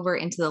cross over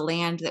into the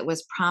land that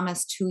was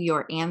promised to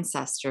your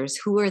ancestors,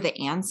 who are the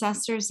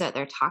ancestors that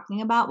they're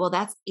talking about? Well,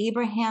 that's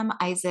Abraham,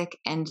 Isaac,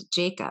 and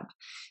Jacob.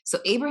 So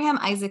Abraham,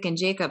 Isaac, and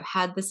Jacob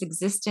had this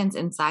existence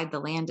inside the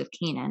land of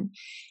Canaan.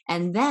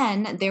 And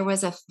then there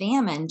was a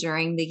famine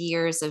during the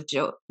years of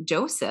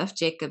Joseph,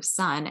 Jacob's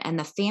son, and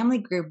the family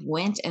group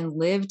went and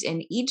lived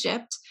in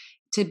Egypt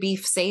to be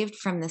saved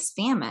from this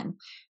famine.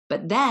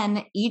 But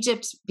then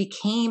Egypt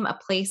became a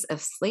place of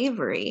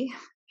slavery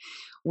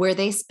where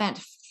they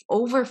spent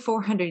over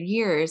 400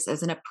 years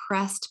as an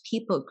oppressed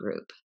people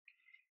group.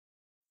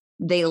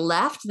 They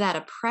left that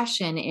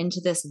oppression into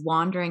this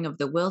wandering of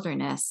the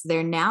wilderness.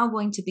 They're now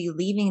going to be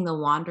leaving the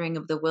wandering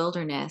of the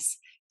wilderness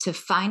to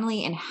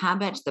finally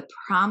inhabit the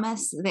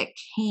promise that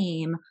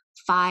came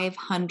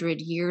 500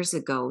 years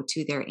ago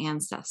to their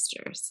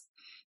ancestors.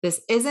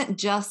 This isn't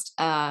just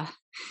a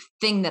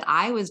thing that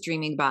I was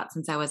dreaming about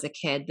since I was a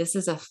kid. This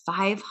is a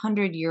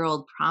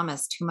 500-year-old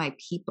promise to my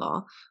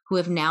people who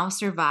have now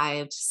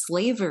survived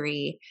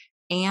slavery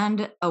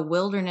and a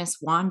wilderness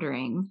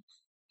wandering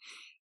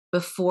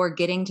before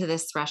getting to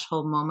this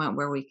threshold moment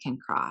where we can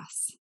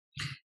cross.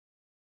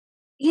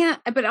 Yeah,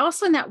 but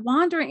also in that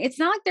wandering, it's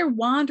not like they're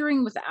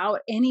wandering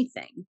without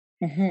anything.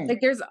 Mm-hmm.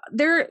 Like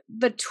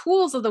the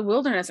tools of the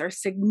wilderness are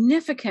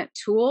significant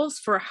tools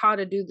for how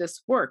to do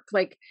this work.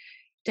 Like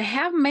to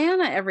have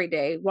manna every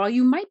day while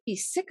you might be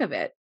sick of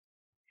it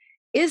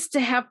is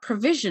to have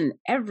provision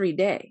every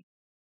day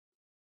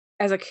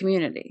as a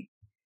community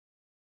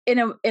in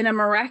a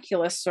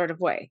miraculous sort of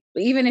way.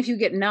 But even if you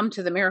get numb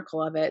to the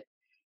miracle of it,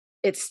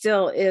 it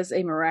still is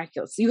a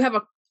miraculous. You have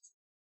a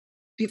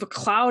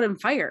cloud and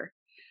fire,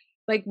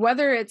 like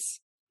whether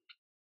it's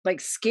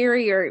like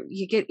scary or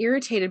you get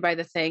irritated by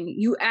the thing,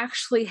 you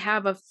actually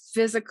have a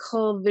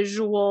physical,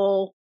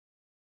 visual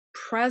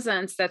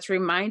presence that's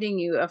reminding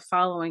you of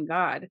following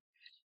God.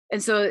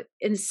 And so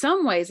in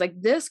some ways, like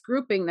this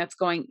grouping that's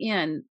going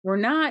in,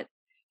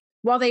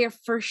 while they are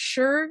for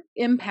sure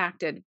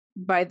impacted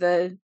by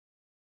the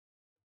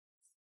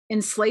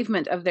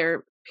enslavement of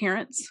their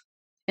parents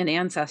and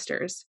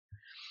ancestors,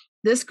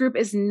 this group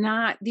was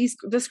not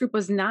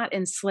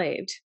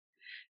enslaved.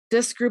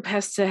 This group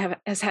has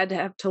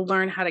had to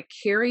learn how to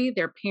carry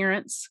their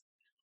parents'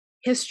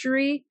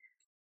 history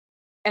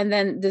and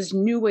then this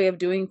new way of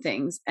doing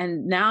things,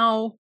 and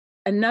now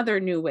another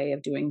new way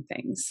of doing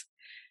things.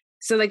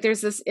 So like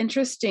there's this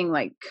interesting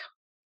like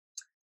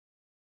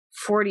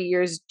 40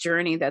 years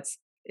journey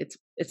it's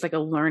like a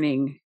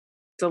learning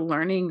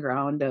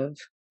ground of,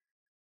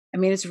 I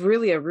mean, it's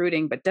really a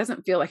rooting, but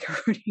doesn't feel like a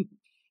rooting.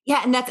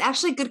 Yeah, and that's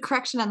actually good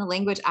correction on the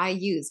language I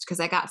used because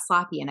I got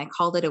sloppy and I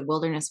called it a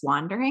wilderness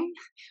wandering,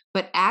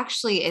 but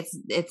actually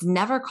it's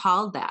never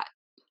called that.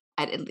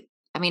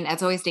 I mean,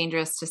 it's always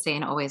dangerous to say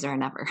an always or a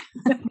never,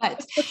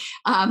 but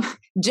um,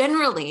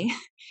 generally,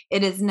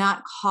 it is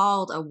not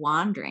called a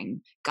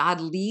wandering.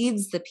 God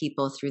leads the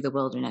people through the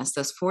wilderness.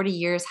 Those 40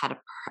 years had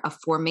a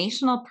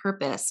formational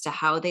purpose to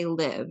how they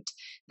lived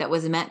that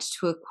was meant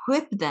to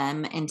equip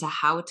them into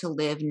how to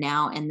live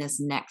now in this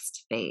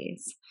next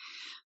phase.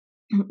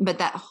 But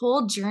that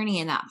whole journey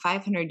in that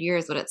 500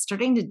 years, what it's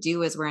starting to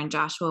do is we're in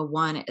Joshua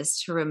 1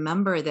 is to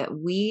remember that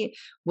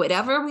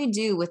whatever we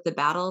do with the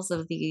battles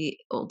of the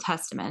Old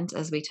Testament,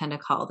 as we tend to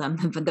call them,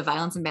 the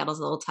violence and battles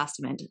of the Old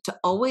Testament, to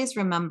always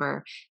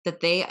remember that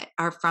they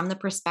are from the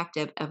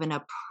perspective of an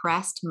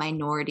oppressed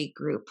minority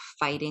group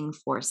fighting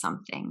for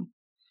something,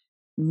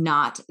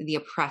 not the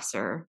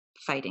oppressor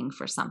fighting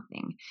for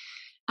something.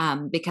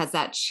 Because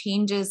that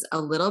changes a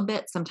little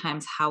bit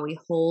sometimes how we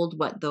hold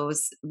what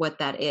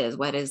that is.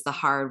 What is the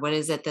hard? What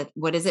is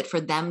it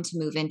for them to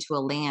move into a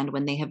land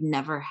when they have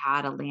never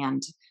had a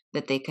land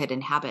that they could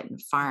inhabit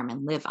and farm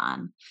and live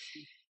on?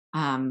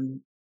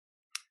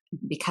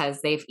 Because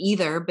they've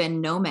either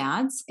been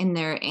nomads and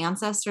their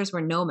ancestors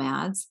were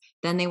nomads,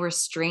 then they were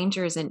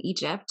strangers in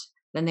Egypt,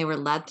 then they were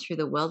led through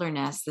the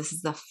wilderness. This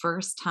is the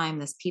first time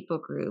this people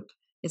group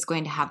is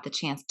going to have the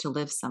chance to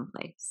live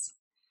someplace.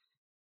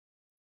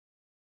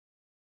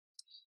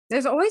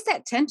 There's always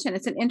that tension.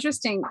 It's an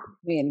interesting, I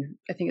mean,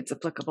 I think it's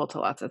applicable to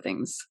lots of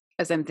things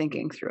as I'm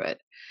thinking through it.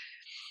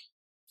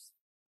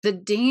 The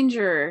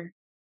danger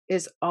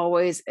is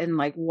always in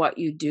like what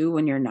you do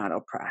when you're not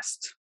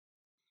oppressed.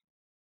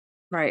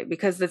 Right?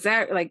 Because it's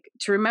that, like,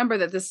 to remember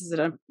that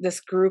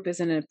this group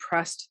is an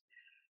oppressed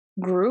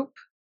group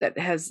that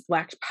has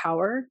lacked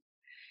power.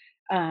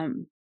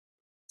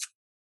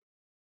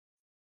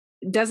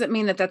 Doesn't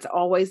mean that that's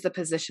always the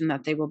position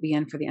that they will be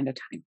in for the end of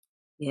time.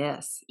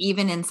 Yes,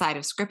 even inside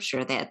of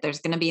scripture, that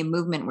there's going to be a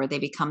movement where they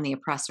become the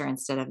oppressor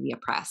instead of the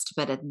oppressed.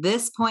 But at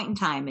this point in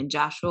time in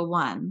Joshua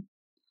 1,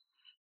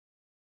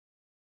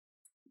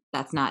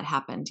 that's not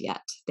happened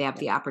yet. They have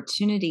the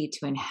opportunity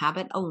to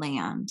inhabit a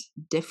land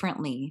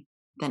differently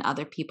than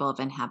other people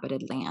have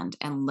inhabited land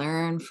and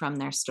learn from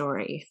their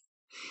story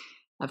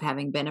of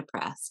having been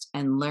oppressed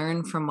and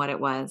learn from what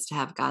it was to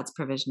have God's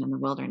provision in the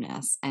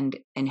wilderness and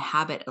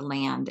inhabit a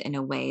land in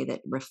a way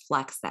that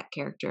reflects that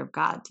character of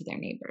God to their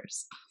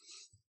neighbors.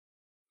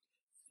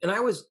 And I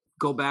always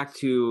go back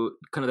to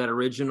kind of that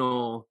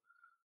original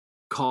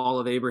call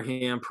of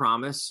Abraham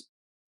promise,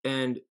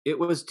 and it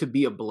was to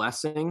be a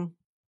blessing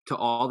to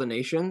all the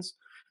nations.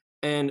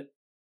 And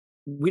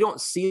we don't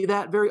see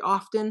that very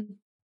often,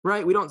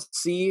 right? We don't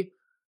see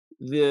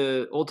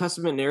the Old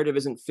Testament narrative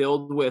isn't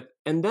filled with,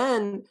 and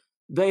then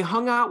they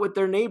hung out with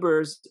their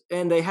neighbors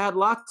and they had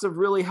lots of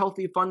really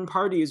healthy, fun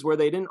parties where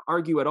they didn't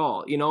argue at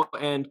all,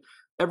 and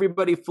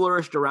everybody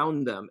flourished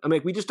around them. I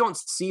mean, we just don't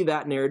see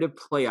that narrative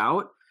play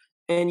out.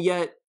 And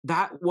yet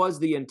that was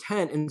the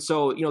intent. And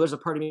so, there's a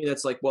part of me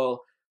that's like,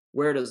 well,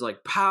 where does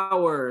like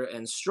power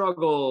and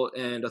struggle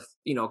and,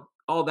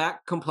 all that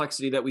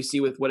complexity that we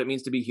see with what it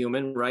means to be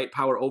human, right?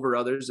 Power over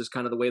others is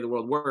kind of the way the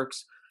world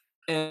works.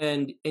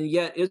 And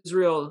yet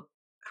Israel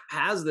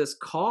has this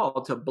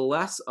call to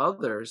bless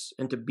others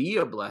and to be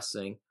a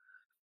blessing.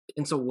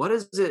 And so what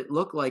does it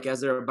look like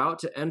as they're about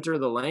to enter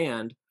the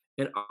land?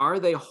 And are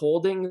they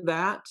holding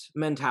that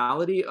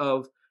mentality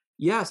of,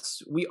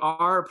 yes, we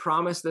are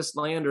promised this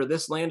land, or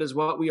this land is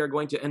what we are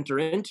going to enter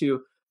into,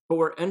 but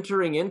we're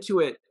entering into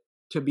it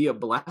to be a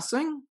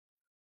blessing,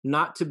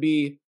 not to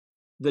be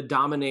the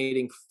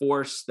dominating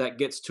force that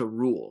gets to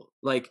rule.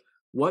 Like,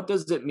 what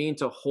does it mean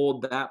to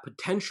hold that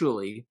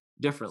potentially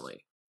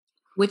differently?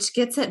 Which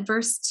gets at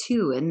verse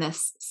 2 in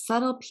this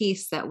subtle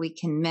piece that we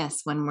can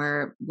miss when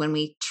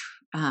we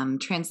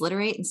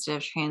transliterate instead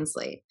of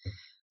translate.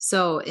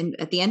 So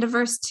at the end of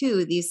verse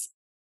 2,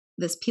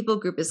 this people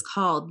group is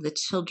called the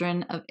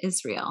children of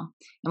Israel.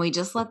 And we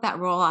just let that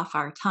roll off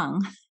our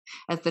tongue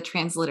as the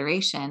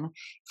transliteration.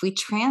 If we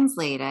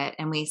translate it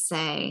and we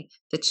say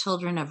the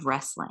children of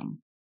wrestling,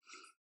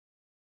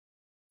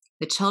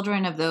 the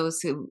children of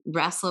those who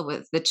wrestle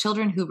with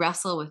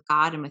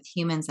God and with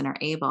humans and are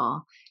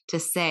able to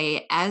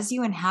say, as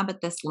you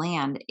inhabit this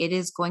land, it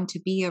is going to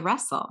be a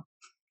wrestle.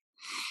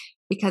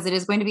 Because it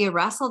is going to be a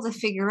wrestle to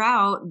figure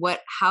out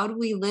how do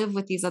we live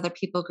with these other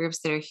people groups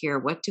that are here?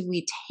 What do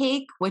we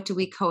take? What do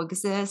we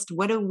coexist?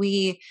 What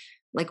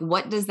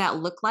does that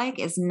look like?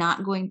 Is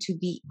not going to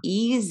be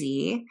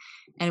easy.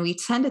 And we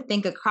tend to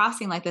think of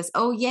crossing like this,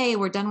 oh, yay,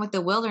 we're done with the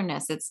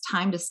wilderness. It's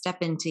time to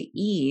step into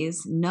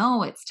ease.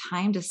 No, it's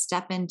time to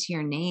step into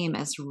your name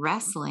as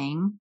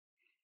wrestling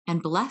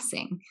and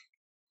blessing.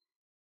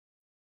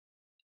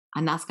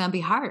 And that's going to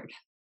be hard.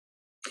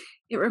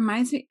 It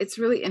reminds me, it's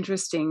really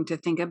interesting to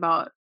think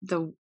about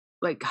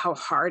how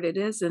hard it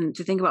is, and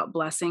to think about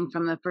blessing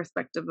from the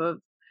perspective of,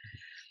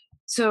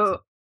 so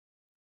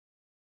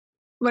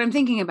what I'm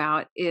thinking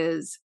about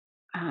is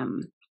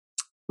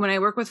when I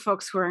work with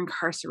folks who are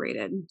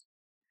incarcerated,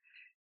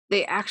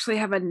 they actually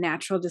have a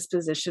natural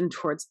disposition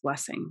towards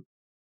blessing,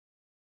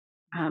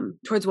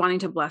 towards wanting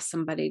to bless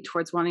somebody,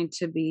 towards wanting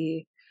to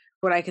be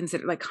what I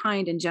consider like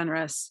kind and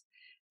generous.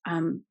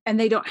 And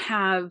they don't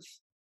have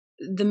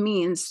the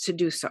means to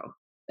do so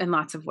in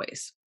lots of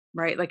ways,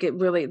 right? Like they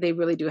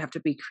really do have to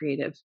be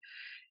creative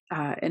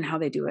in how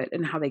they do it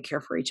and how they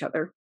care for each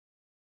other.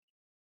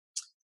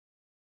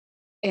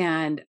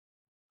 And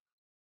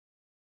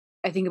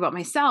I think about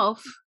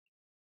myself,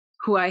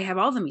 who I have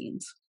all the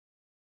means,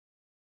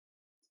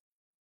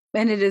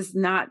 and it is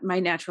not my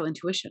natural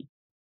intuition.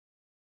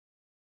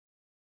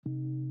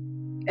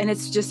 And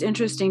it's just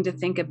interesting to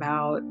think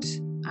about,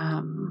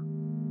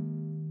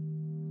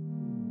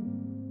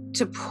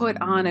 to put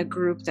on a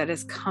group that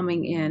is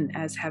coming in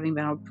as having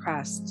been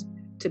oppressed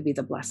to be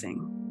the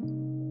blessing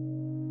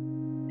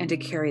and to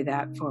carry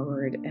that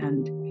forward.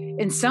 And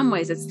in some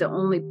ways, it's the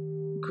only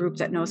group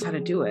that knows how to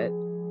do it.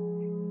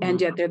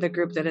 And yet they're the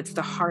group that it's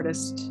the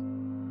hardest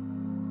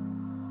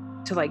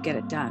to like get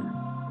it done.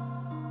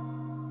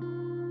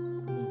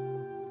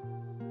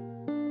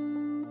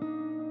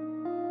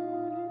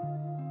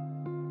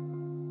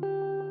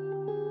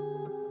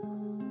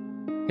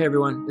 Hey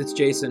everyone, it's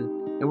Jason,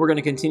 and we're going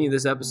to continue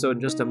this episode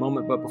in just a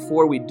moment. But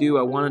before we do,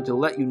 I wanted to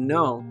let you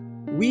know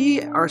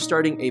we are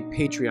starting a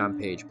Patreon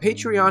page.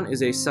 Patreon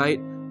is a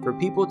site for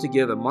people to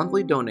give a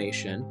monthly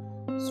donation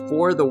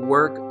for the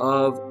work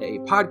of a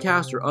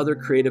podcast or other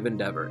creative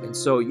endeavor. And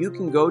so you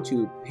can go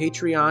to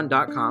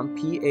patreon.com,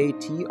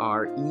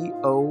 Patreon,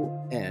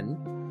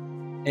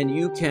 and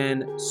you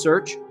can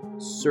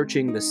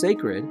searching the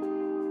sacred,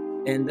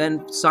 and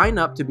then sign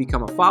up to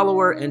become a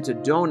follower and to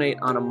donate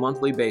on a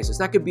monthly basis.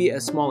 That could be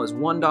as small as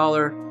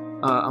 $1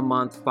 a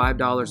month,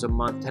 $5 a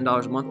month,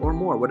 $10 a month, or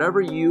more.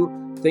 Whatever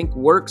you think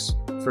works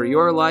for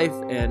your life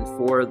and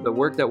for the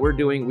work that we're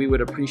doing, we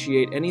would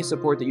appreciate any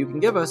support that you can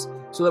give us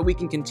so that we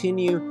can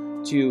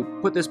continue to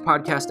put this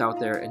podcast out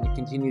there and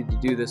continue to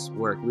do this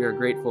work. We are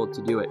grateful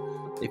to do it.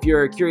 If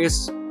you're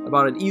curious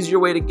about an easier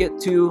way to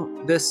get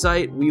to this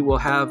site, we will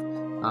have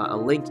a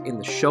link in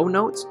the show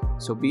notes,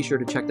 so be sure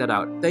to check that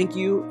out. Thank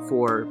you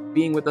for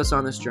being with us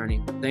on this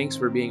journey. Thanks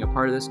for being a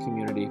part of this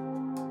community.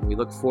 And we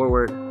look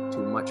forward to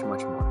much,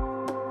 much more.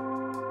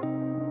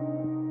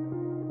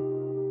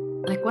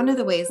 Like one of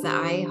the ways that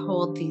I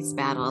hold these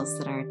battles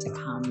that are to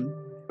come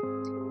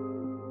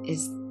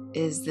is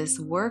this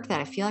work that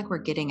I feel like we're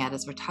getting at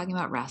as we're talking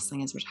about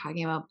wrestling, as we're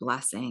talking about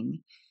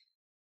blessing,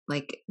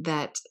 like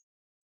that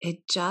I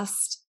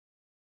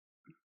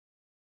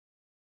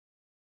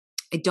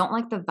don't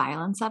like the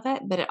violence of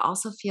it, but it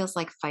also feels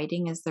like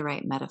fighting is the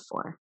right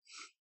metaphor.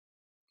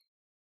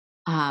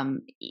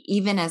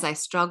 Even as I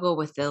struggle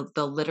with the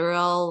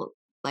literal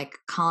like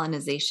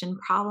colonization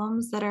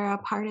problems that are a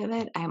part of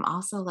it, I'm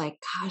also like,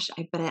 gosh,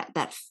 but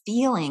that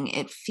feeling,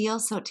 it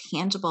feels so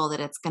tangible that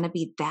it's going to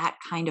be that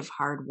kind of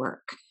hard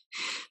work,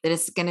 that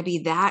it's going to be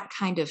that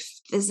kind of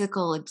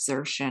physical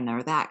exertion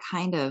or that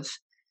kind of,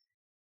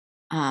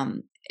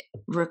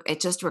 it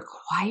just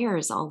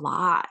requires a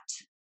lot.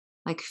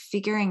 Like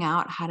figuring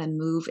out how to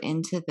move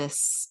into this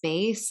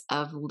space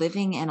of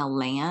living in a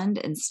land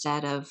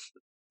instead of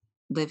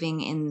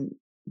living in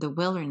the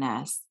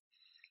wilderness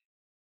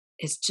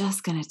is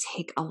just going to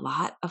take a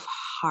lot of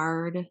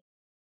hard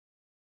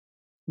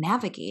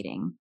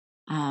navigating.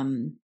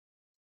 And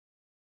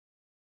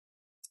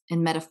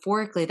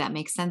metaphorically, that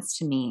makes sense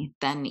to me.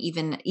 Then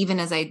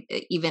even as I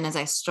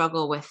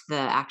struggle with the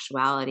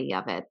actuality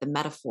of it, the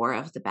metaphor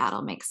of the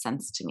battle makes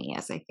sense to me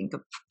as I think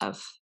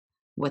of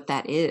what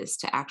that is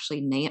to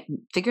actually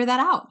figure that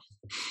out.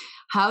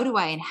 How do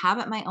I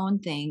inhabit my own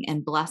thing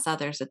and bless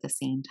others at the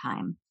same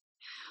time?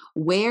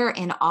 Where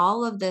in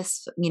all of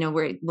this,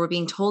 we're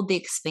being told the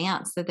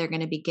expanse that they're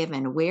going to be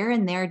given. Where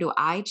in there do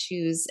I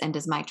choose and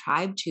does my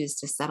tribe choose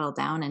to settle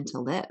down and to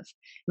live?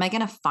 Am I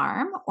going to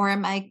farm or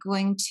am I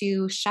going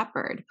to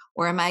shepherd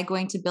or am I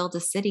going to build a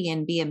city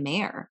and be a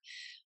mayor?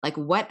 Like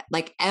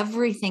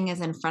everything is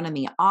in front of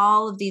me.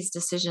 All of these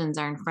decisions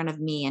are in front of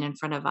me and in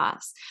front of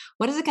us.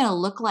 What is it going to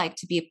look like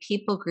to be a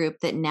people group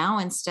that now,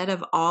 instead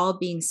of all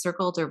being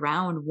circled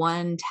around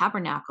one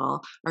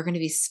tabernacle, are going to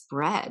be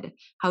spread?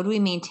 How do we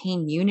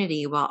maintain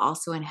unity while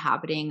also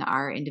inhabiting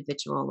our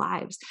individual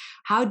lives?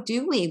 How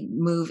do we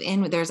move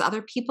in? There's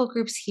other people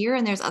groups here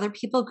and there's other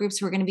people groups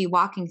who are going to be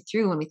walking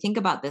through. When we think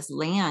about this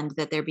land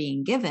that they're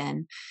being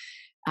given,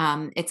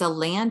 it's a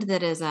land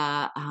that is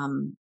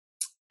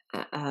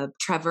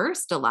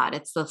traversed a lot.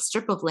 It's the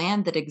strip of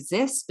land that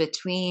exists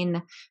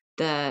between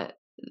the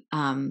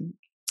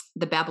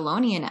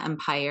Babylonian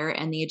Empire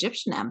and the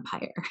Egyptian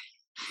Empire,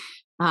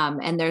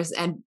 and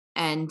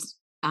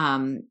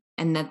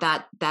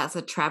that's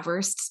a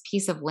traversed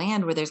piece of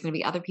land where there's going to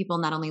be other people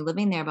not only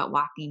living there but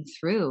walking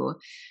through.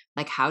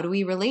 Like, how do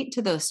we relate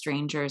to those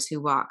strangers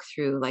who walk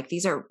through? Like,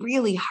 these are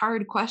really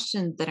hard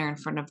questions that are in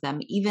front of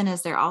them, even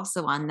as they're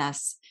also on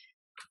this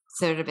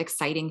sort of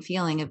exciting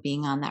feeling of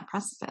being on that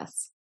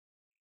precipice.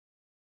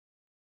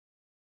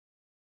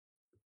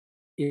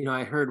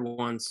 I heard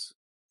once,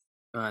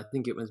 I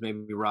think it was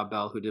maybe Rob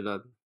Bell who did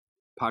a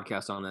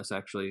podcast on this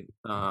actually,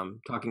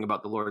 talking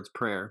about the Lord's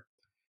Prayer.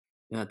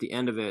 And at the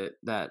end of it,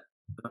 that,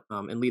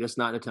 and lead us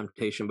not into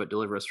temptation, but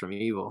deliver us from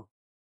evil.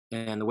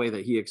 And the way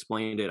that he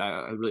explained it,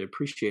 I really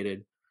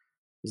appreciated,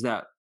 is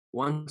that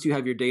once you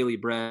have your daily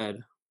bread,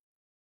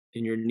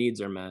 and your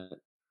needs are met.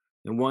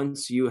 And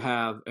once you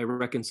have a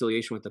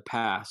reconciliation with the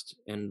past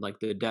and like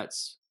the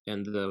debts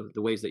and the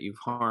ways that you've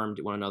harmed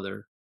one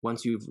another,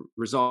 once you've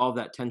resolved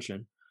that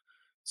tension,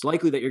 it's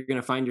likely that you're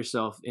going to find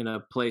yourself in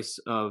a place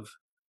of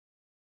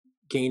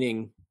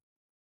gaining,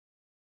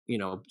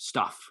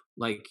 stuff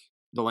like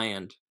the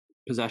land,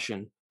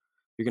 possession.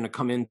 You're going to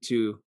come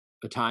into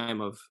a time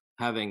of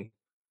having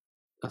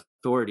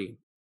authority.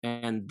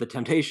 And the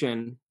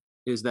temptation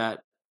is that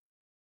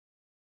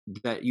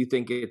you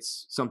think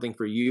it's something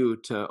for you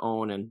to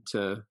own and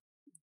to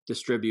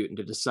distribute and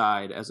to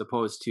decide, as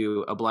opposed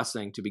to a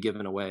blessing to be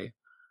given away.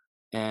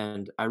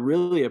 And I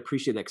really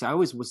appreciate that, because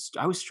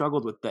I always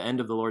struggled with the end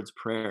of the Lord's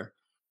Prayer,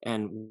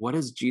 and what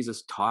is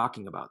Jesus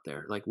talking about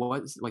there? Like, why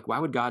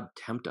would God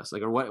tempt us?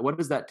 Like, or what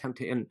is that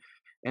temptation?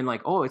 And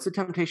like, oh, it's a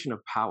temptation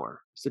of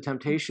power. It's a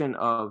temptation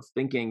of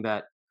thinking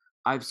that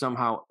I've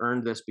somehow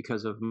earned this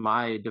because of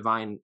my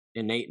divine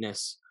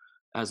innateness,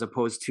 as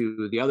opposed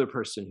to the other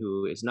person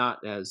who is not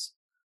as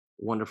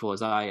wonderful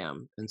as I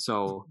am. And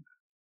so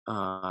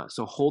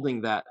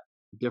holding that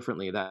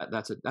differently,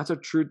 that's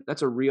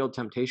a real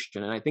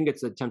temptation. And I think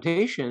it's a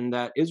temptation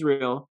that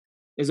Israel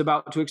is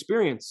about to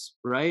experience,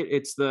 right?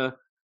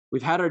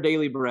 We've had our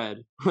daily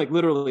bread, like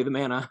literally the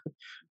manna.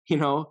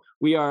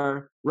 We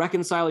are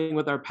reconciling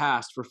with our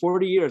past. For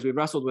 40 years, we've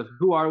wrestled with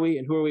who are we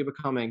and who are we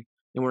becoming?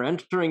 And we're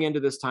entering into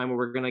this time where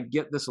we're going to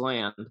get this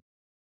land.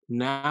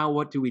 Now,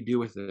 what do we do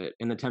with it?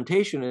 And the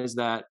temptation is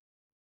that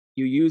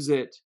you use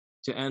it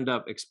to end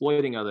up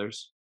exploiting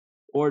others,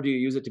 or do you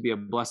use it to be a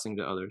blessing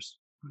to others?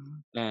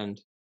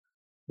 And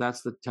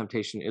that's the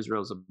temptation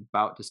Israel's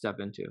about to step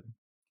into.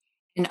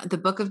 In the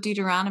book of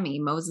Deuteronomy,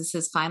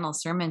 Moses' final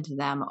sermon to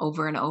them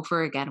over and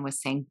over again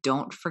was saying,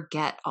 don't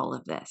forget all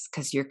of this,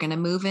 because you're going to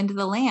move into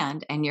the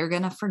land and you're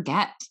going to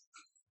forget.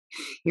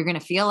 You're going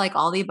to feel like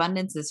all the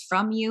abundance is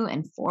from you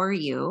and for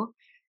you.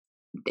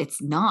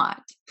 It's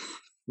not.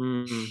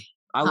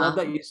 I love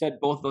that you said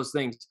both those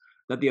things,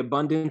 that the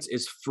abundance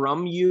is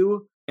from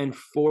you and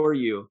for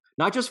you.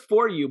 Not just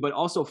for you, but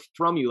also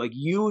from you. Like,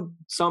 you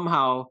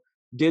somehow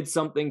did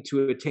something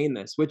to attain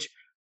this, which,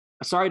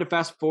 sorry to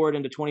fast forward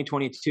into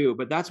 2022,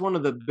 but that's one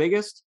of the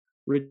biggest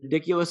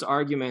ridiculous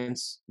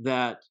arguments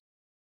that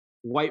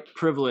white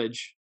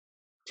privilege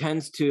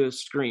tends to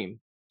scream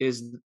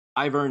is,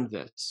 I've earned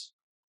this.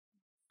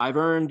 I've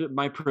earned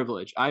my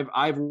privilege.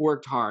 I've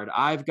worked hard.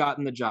 I've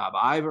gotten the job.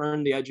 I've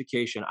earned the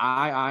education.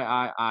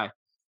 I.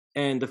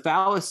 And the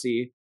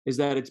fallacy is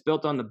that it's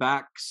built on the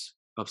backs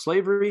of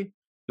slavery,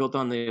 built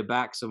on the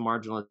backs of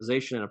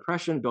marginalization and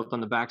oppression, built on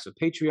the backs of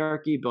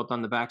patriarchy, built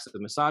on the backs of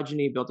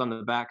misogyny, built on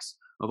the backs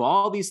of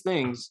all these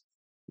things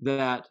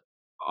that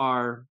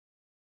are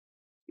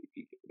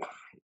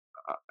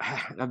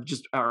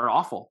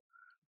awful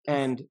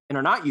and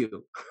are not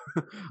you.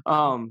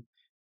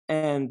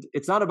 And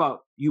it's not about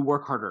you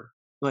work harder.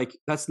 Like,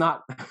 that's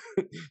not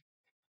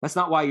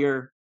why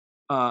you're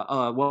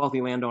a wealthy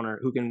landowner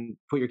who can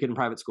put your kid in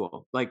private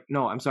school. Like,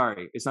 no, I'm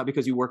sorry. It's not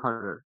because you work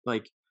harder.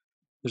 Like,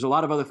 there's a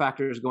lot of other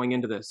factors going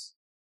into this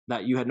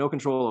that you had no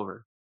control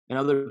over, and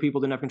other people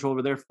didn't have control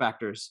over their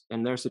factors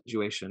and their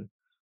situation.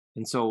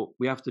 And so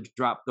we have to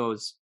drop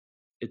those.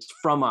 It's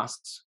from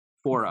us,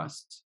 for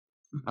us.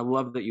 I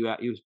love that you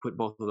put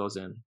both of those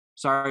in.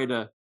 Sorry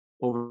to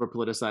over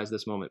politicize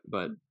this moment,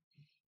 but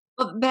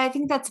I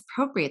think that's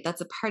appropriate.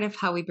 That's a part of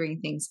how we bring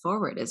things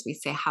forward, as we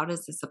say, how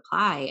does this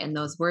apply? And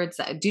those words,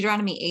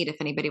 Deuteronomy 8, if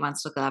anybody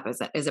wants to look it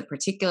up, is a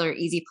particular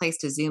easy place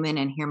to zoom in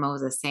and hear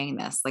Moses saying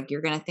this. Like,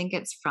 you're going to think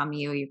it's from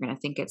you. You're going to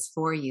think it's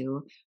for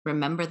you.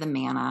 Remember the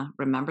manna.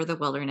 Remember the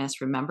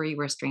wilderness. Remember you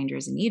were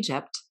strangers in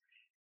Egypt.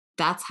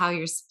 That's how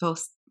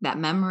that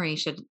memory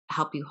should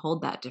help you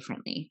hold that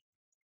differently.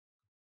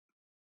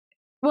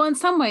 Well, in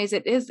some ways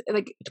it is,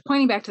 like,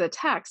 pointing back to the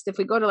text. If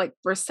we go to like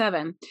verse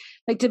 7,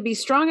 like, to be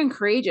strong and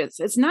courageous,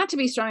 it's not to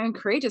be strong and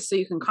courageous so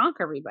you can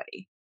conquer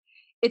everybody.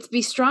 It's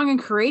be strong and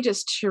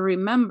courageous to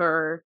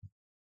remember,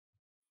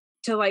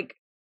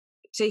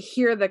 to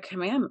hear the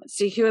commandments,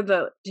 to hear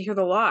the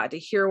law, to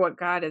hear what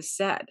God has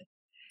said.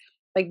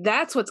 Like,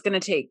 that's what's going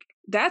to take,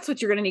 that's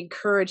what you're going to need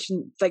courage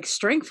and like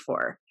strength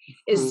for,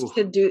 is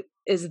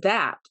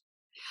that.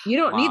 You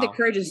don't need the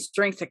courage and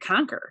strength to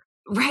conquer.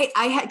 Right.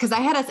 I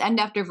had us end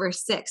after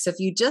verse 6. So if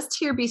you just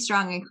hear be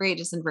strong and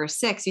courageous in verse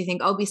 6, you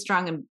think, oh, be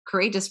strong and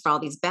courageous for all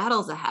these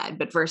battles ahead.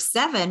 But verse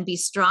 7, be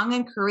strong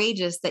and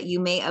courageous that you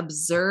may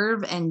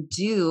observe and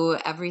do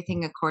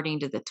everything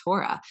according to the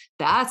Torah.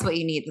 That's what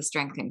you need the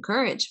strength and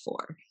courage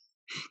for,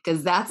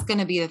 because that's going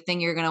to be the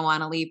thing you're going to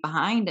want to leave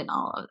behind in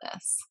all of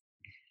this.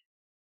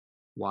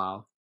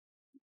 Wow.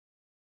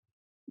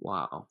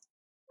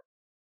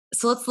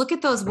 So let's look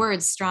at those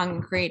words, strong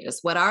and courageous.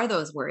 What are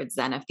those words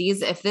then?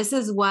 If this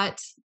is what,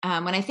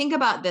 when I think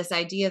about this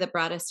idea that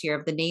brought us here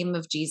of the name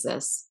of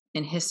Jesus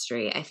in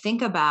history, I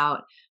think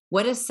about,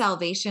 what does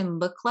salvation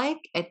look like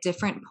at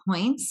different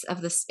points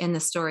of this in the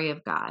story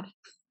of God?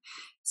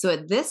 So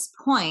at this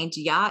point,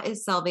 Yah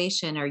is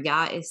salvation, or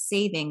Yah is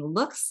saving,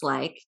 looks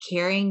like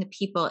carrying the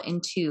people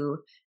into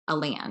a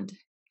land.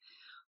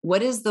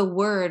 What is the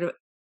word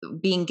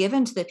being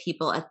given to the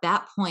people at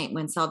that point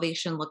when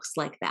salvation looks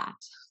like that.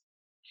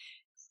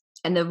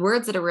 And the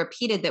words that are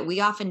repeated that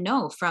we often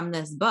know from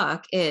this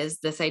book is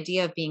this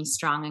idea of being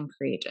strong and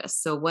courageous.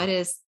 So what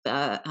is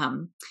the,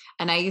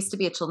 and I used to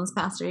be a children's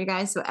pastor, you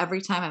guys. So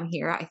every time I'm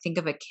here, I think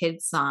of a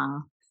kid's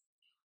song.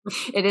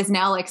 It is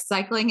now like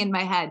cycling in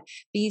my head.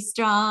 Be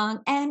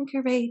strong and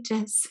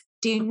courageous.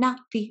 Do not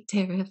be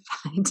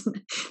terrified.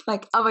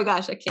 Like, oh my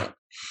gosh, I can't.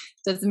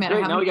 Doesn't matter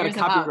Great, how now many we got to years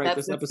I'm out, copyright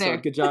this that's episode. there.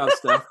 Good job,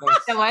 Steph.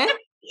 What?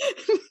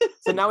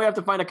 So now we have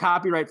to find a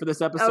copyright for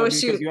this episode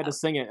because you had to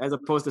sing it as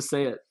opposed to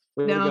say it.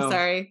 No,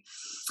 sorry.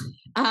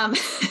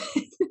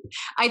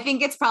 I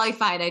think it's probably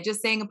fine. I just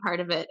sang a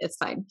part of it. It's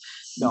fine.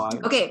 No.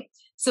 Okay.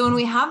 So when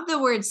we have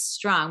the word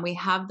strong, we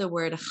have the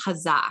word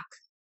chazak.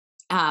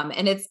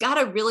 And it's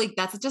got a really,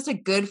 that's just a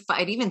good,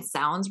 it even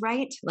sounds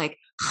right. Like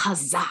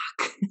chazak.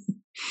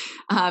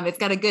 It's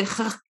got a good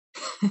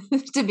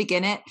to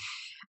begin it.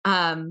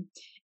 And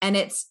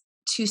it's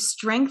to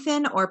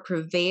strengthen or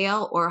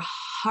prevail or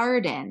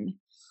harden.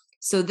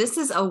 So this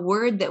is a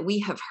word that we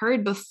have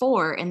heard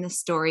before in the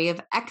story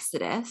of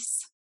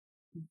Exodus,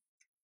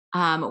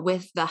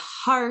 with the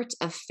heart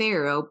of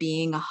Pharaoh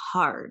being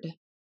hard.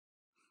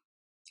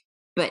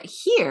 But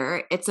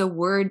here it's a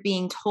word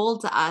being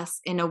told to us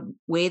in a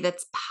way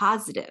that's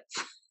positive,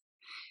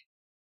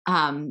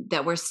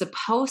 that we're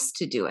supposed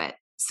to do it.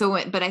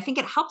 So, but I think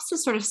it helps to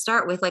sort of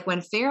start with like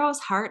when Pharaoh's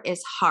heart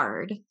is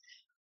hard,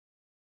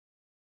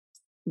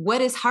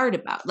 what is hard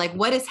about? Like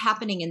what is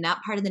happening in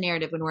that part of the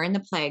narrative when we're in the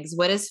plagues?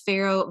 What is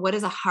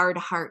a hard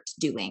heart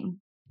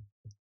doing?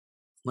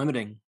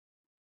 Limiting.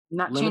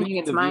 Not changing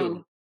its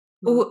mind.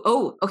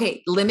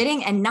 Okay.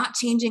 Limiting and not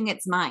changing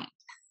its mind.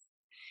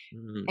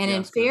 And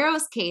in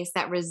Pharaoh's case,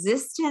 that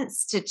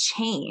resistance to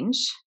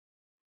change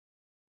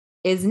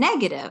is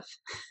negative.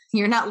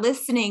 You're not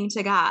listening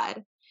to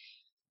God.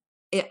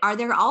 Are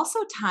there also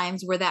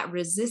times where that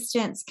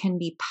resistance can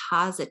be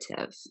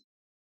positive?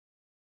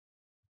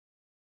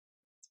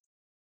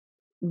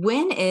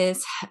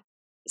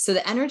 So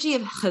the energy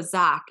of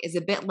chazak is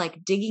a bit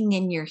like digging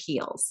in your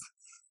heels.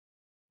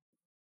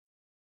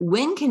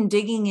 When can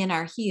digging in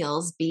our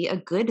heels be a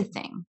good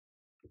thing?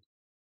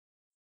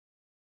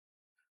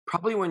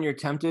 Probably when you're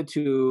tempted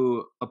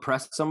to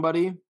oppress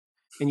somebody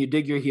and you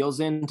dig your heels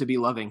in to be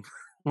loving.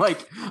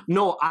 Like,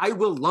 no, I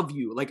will love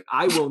you. Like,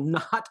 I will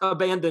not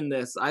abandon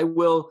this. I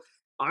will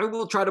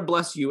try to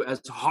bless you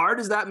as hard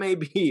as that may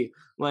be.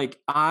 Like,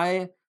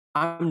 I'm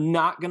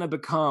not going to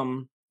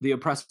become the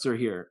oppressor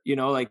here. You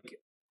know, like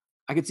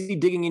I could see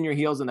digging in your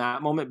heels in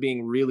that moment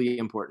being really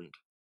important.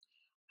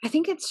 I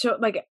think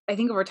I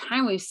think over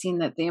time we've seen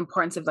that the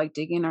importance of like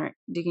digging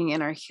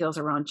in our heels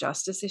around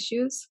justice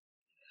issues,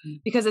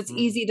 because it's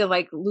easy to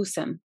like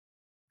loosen.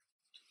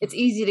 It's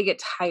easy to get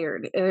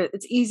tired.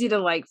 It's easy to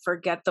like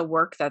forget the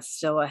work that's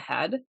still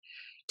ahead,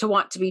 to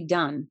want to be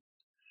done.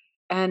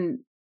 And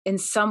in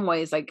some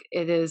ways, like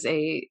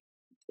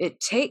it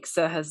takes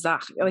a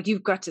hazak, like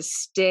you've got to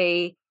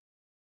stay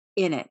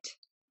in it.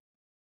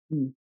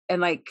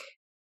 And like,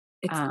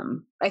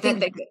 I think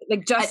that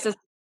like justice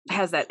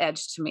has that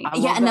edge to me.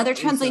 Yeah. Another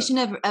translation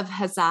of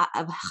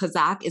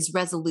chazak is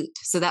resolute.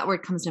 So that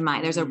word comes to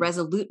mind. There's a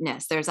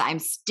resoluteness. I'm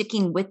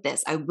sticking with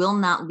this. I will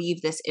not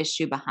leave this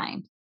issue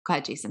behind. Go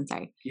ahead, Jason.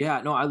 Sorry.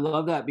 Yeah, no, I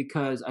love that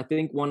because I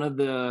think one of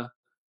the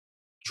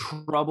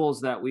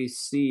troubles that we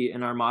see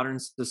in our modern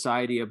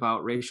society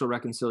about racial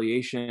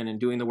reconciliation and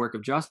doing the work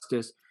of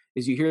justice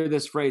is you hear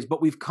this phrase,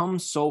 but we've come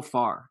so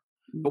far.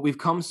 But we've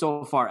come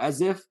so far,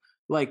 as if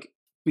like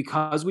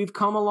because we've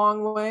come a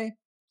long way,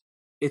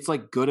 it's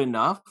like good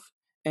enough.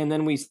 And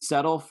then we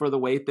settle for the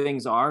way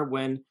things are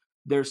when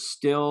there's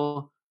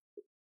still,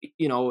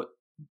 you know,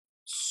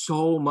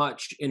 so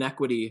much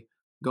inequity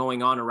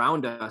going on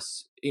around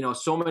us, you know,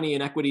 so many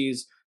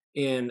inequities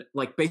in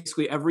like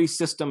basically every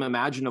system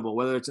imaginable,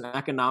 whether it's an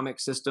economic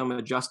system,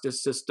 a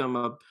justice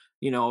system,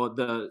 you know,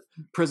 the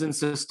prison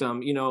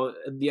system, you know,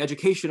 the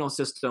educational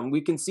system.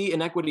 We can see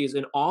inequities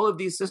in all of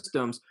these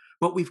systems,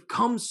 but we've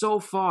come so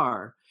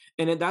far.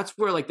 And that's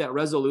where like that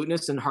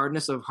resoluteness and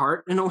hardness of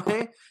heart in a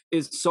way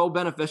is so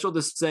beneficial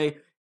to say,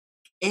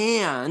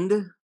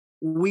 and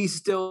we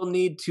still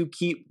need to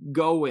keep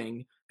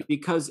going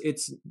because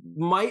it's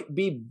might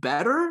be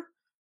better,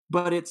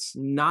 but it's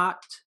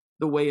not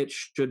the way it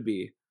should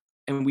be.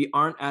 And we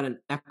aren't at an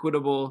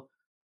equitable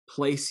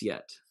place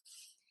yet.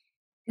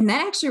 And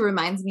that actually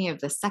reminds me of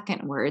the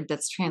second word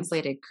that's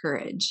translated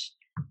courage,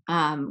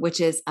 which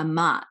is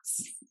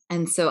amatz.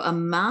 And so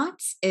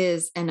amatz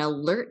is an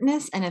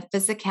alertness and a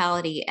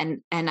physicality.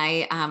 And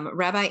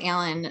Rabbi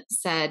Allen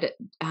said,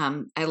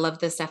 I love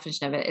this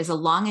definition of it, is a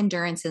long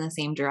endurance in the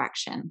same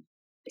direction.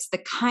 It's the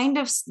kind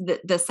of,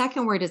 the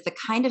second word is the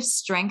kind of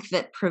strength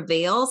that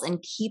prevails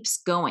and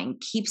keeps going,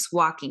 keeps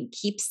walking,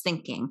 keeps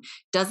thinking,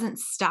 doesn't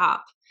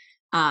stop,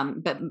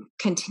 but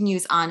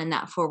continues on in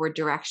that forward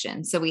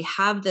direction. So we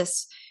have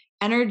this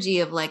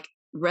energy of like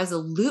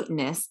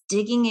resoluteness,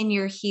 digging in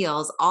your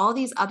heels. All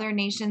these other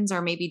nations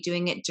are maybe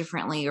doing it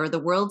differently, or the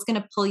world's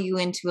going to pull you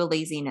into a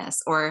laziness,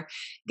 or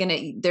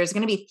there's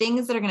going to be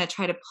things that are going to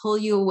try to pull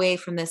you away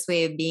from this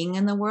way of being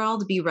in the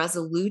world. Be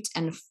resolute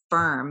and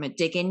firm.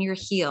 Dig in your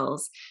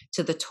heels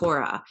to the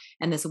Torah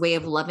and this way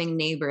of loving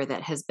neighbor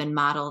that has been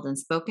modeled and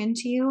spoken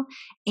to you,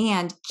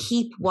 and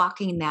keep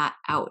walking that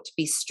out.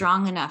 Be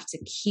strong enough to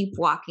keep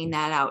walking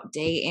that out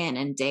day in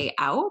and day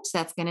out.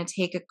 That's going to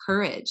take a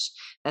courage.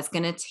 That's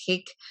going to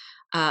take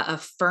a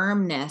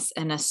firmness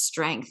and a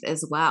strength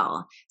as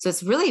well. So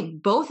it's really,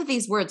 both of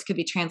these words could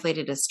be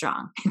translated as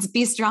strong. It's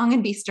be strong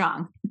and be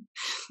strong,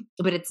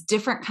 but it's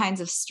different kinds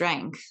of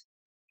strength.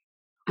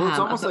 Well, it's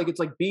almost like it's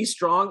like be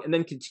strong and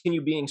then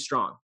continue being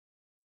strong.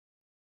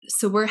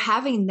 So we're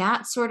having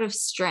that sort of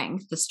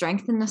strength, the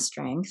strength and the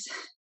strength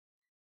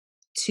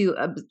to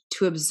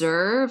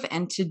observe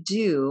and to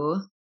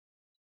do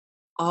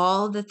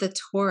all that the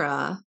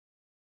Torah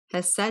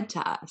has said to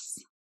us.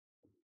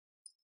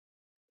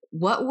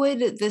 What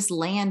would this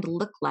land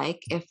look like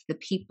if the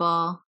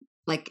people,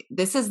 like,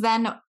 this is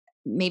then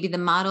maybe the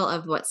model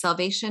of what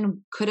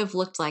salvation could have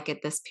looked like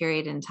at this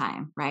period in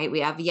time, right? We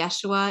have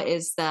Yeshua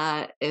is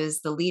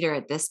the leader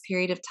at this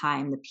period of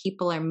time. The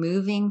people are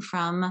moving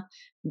from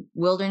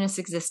wilderness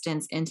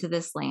existence into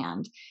this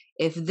land.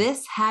 If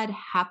this had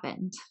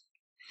happened,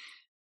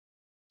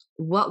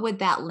 what would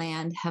that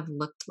land have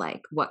looked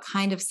like? What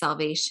kind of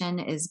salvation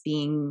is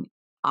being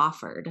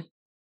offered?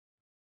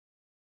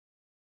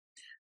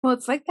 Well,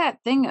 it's like that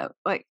thing of,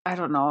 like, I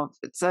don't know if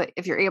it's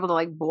if you're able to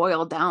like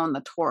boil down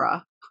the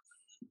Torah,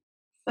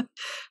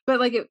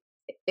 but like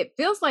it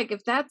feels like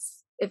if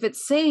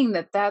it's saying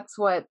that that's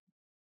what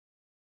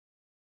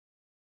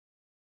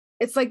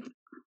it's like,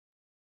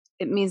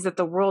 it means that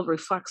the world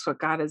reflects what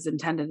God has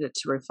intended it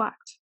to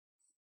reflect.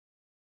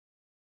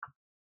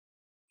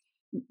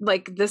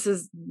 Like this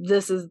is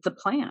the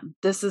plan.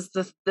 This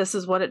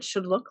is what it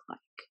should look like.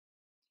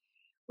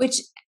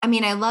 Which, I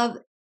mean, I love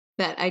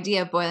that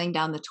idea of boiling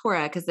down the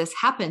Torah, because this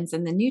happens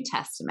in the New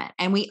Testament.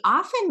 And we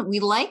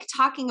like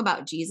talking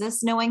about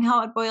Jesus knowing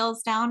how it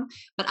boils down,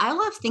 but I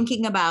love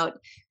thinking about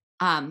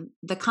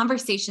the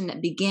conversation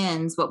that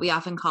begins what we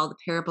often call the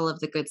parable of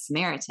the Good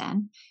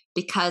Samaritan,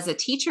 because a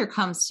teacher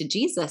comes to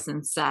Jesus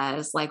and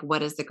says, like,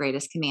 what is the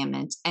greatest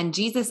commandment? And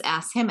Jesus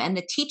asks him, and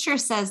the teacher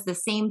says the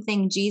same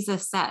thing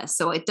Jesus says.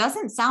 So it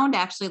doesn't sound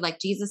actually like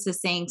Jesus is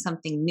saying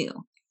something new.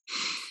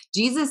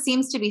 Jesus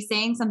seems to be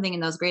saying something in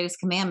those greatest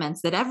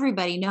commandments that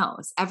everybody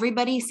knows.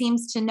 Everybody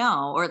seems to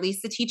know, or at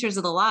least the teachers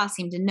of the law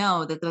seem to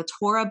know, that the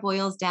Torah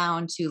boils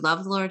down to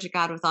love the Lord your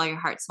God with all your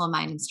heart, soul,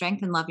 mind, and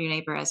strength, and love your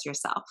neighbor as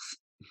yourself.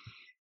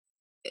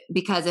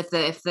 Because if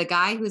the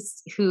guy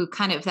who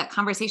kind of that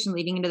conversation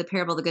leading into the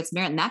parable of the Good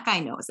Samaritan, that guy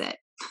knows it.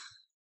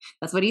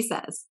 That's what he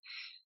says.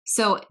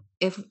 So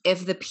if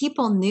the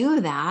people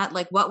knew that,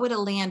 like, what would a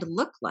land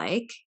look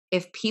like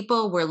if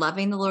people were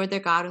loving the Lord their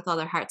God with all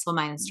their heart, soul,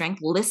 mind, and strength,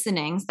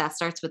 listening? So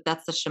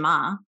that's the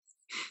Shema.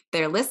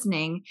 They're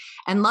listening.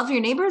 And love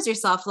your neighbor as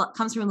yourself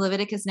comes from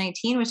Leviticus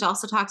 19, which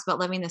also talks about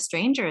loving the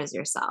stranger as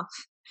yourself.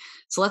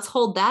 So let's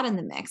hold that in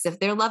the mix. If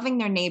they're loving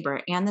their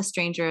neighbor and the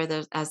stranger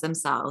as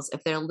themselves,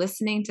 if they're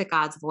listening to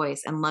God's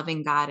voice and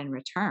loving God in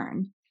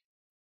return,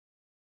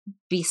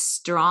 be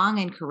strong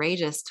and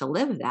courageous to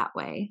live that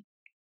way.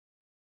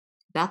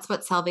 That's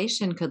what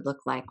salvation could look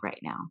like right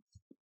now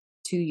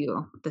to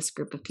you, this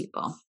group of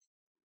people.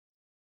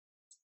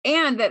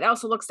 And that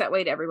also looks that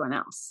way to everyone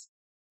else.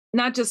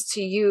 Not just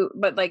to you,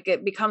 but like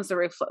it becomes it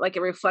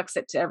reflects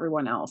it to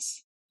everyone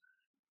else.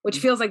 Which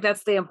feels like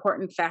that's the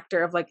important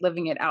factor of like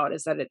living it out,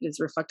 is that it is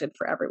reflected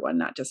for everyone,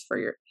 not just for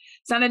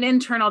it's not an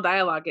internal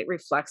dialogue, it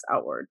reflects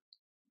outward.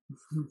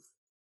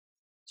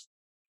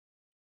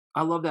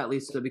 I love that,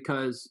 Lisa,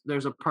 because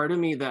there's a part of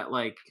me that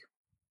like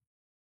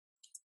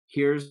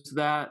hears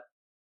that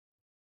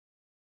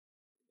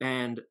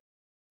and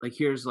like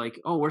here's like,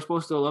 oh, we're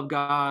supposed to love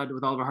God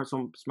with all of our heart,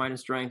 soul, mind, and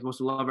strength. We're supposed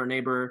to love our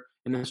neighbor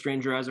and the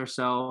stranger as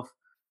ourselves.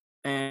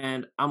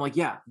 And I'm like,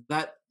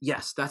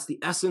 yes, that's the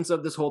essence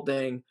of this whole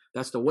thing.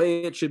 That's the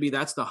way it should be.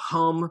 That's the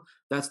hum.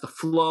 That's the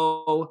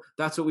flow.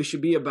 That's what we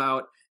should be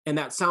about. And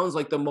that sounds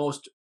like the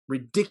most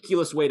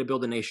ridiculous way to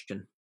build a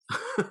nation.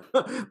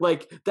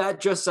 Like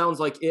that just sounds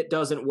like it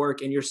doesn't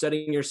work and you're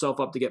setting yourself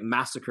up to get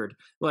massacred.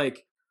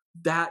 Like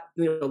that,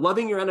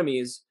 loving your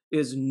enemies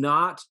is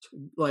not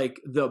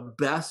like the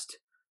best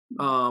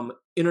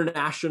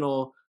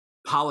international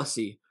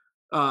policy.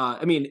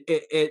 I mean,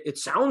 it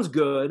sounds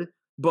good,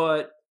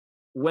 but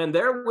when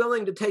they're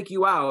willing to take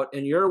you out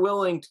and you're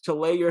willing to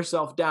lay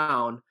yourself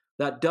down,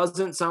 that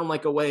doesn't sound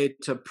like a way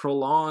to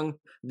prolong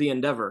the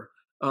endeavor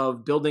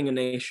of building a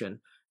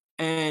nation.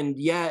 And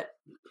yet,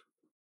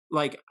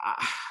 like,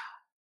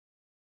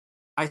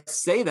 I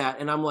say that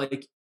and I'm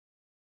like,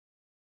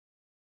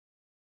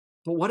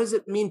 but what does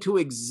it mean to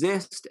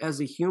exist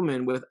as a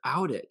human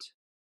without it?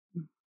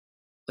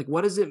 Like,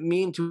 what does it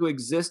mean to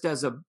exist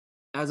as a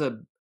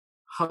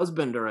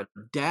husband or a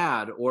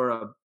dad or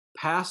a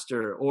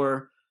pastor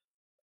or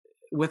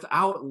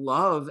without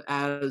love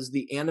as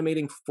the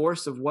animating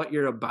force of what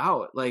you're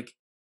about? Like,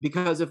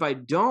 Because if I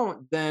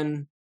don't,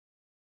 then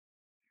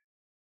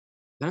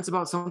it's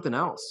about something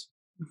else.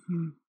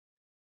 Mm-hmm.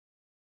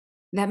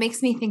 That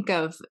makes me think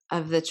of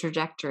the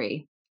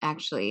trajectory,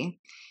 actually.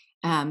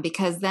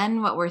 Because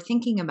then what we're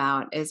thinking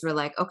about is we're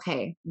like,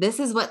 okay, this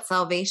is what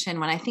salvation,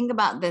 when I think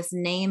about this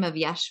name of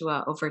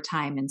Yeshua over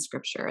time in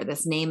scripture,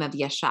 this name of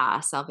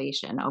Yeshua,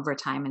 salvation over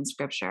time in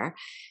scripture,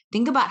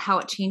 think about how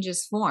it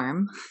changes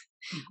form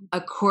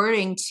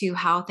according to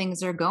how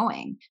things are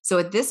going. So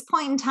at this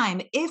point in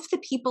time, if the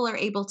people are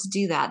able to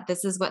do that,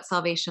 this is what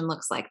salvation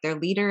looks like. Their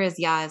leader is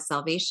Yah's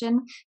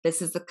salvation.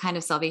 This is the kind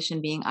of salvation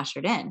being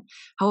ushered in.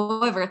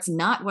 However, it's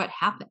not what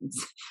happens.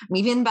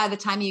 Even by the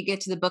time you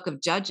get to the book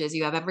of Judges,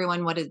 you have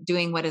everyone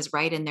doing what is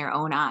right in their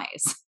own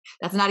eyes.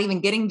 That's not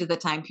even getting to the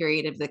time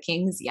period of the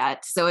kings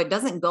yet. So it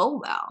doesn't go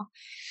well.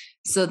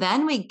 So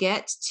then we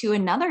get to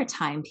another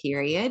time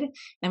period,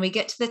 and we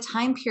get to the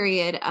time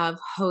period of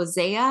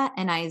Hosea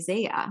and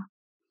Isaiah,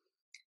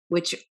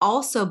 which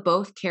also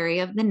both carry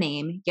of the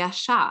name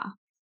Yasha.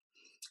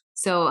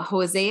 So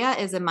Hosea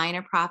is a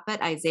minor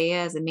prophet,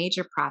 Isaiah is a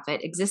major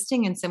prophet,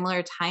 existing in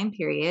similar time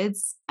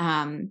periods.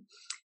 And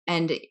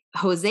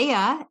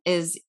Hosea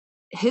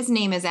his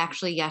name is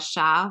actually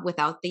Yasha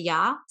without the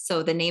Yah.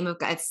 So the name of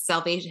God's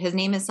salvation, his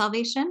name is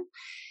salvation.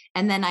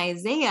 And then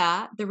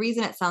Isaiah, the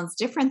reason it sounds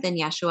different than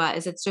Yeshua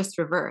is it's just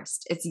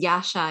reversed. It's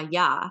Yasha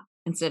Yah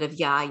instead of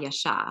Yah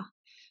Yasha.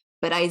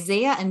 But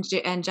Isaiah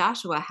and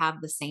Joshua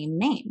have the same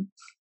name.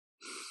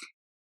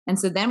 And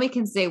so then we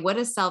can say, what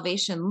does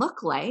salvation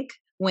look like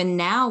when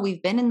now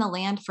we've been in the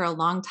land for a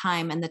long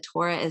time and the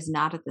Torah is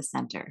not at the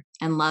center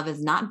and love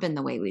has not been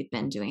the way we've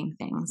been doing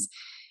things?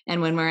 And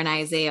when we're in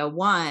Isaiah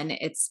 1,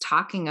 it's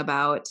talking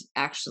about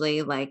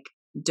actually like,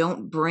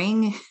 don't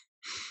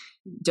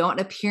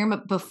appear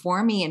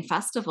before me in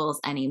festivals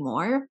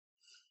anymore,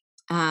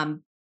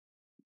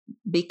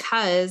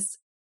 because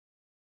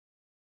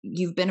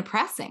you've been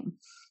oppressing.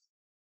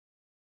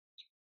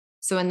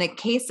 So in the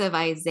case of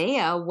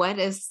Isaiah,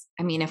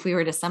 if we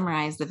were to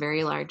summarize the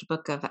very large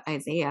book of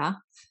Isaiah,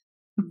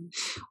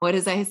 what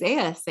is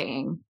Isaiah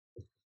saying?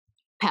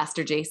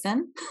 Pastor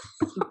Jason,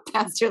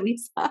 Pastor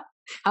Lisa,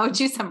 how would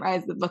you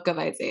summarize the book of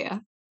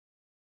Isaiah?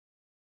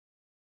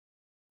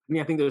 I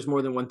mean, I think there's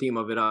more than one theme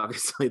of it,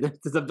 obviously.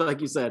 Like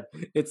you said,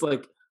 it's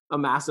like a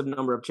massive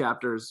number of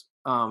chapters.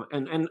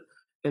 And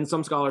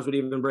some scholars would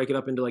even break it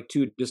up into like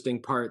two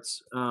distinct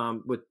parts,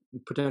 with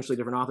potentially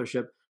different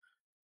authorship.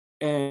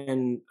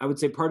 And I would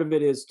say part of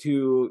it is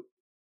to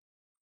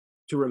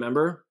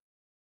remember,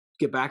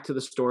 get back to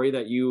the story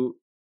that you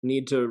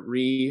need to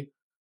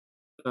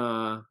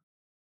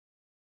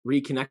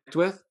reconnect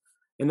with.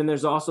 And then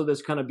there's also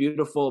this kind of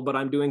beautiful, but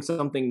I'm doing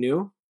something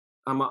new.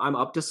 I'm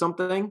up to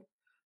something.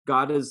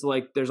 God is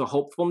like, there's a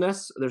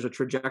hopefulness, there's a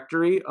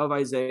trajectory of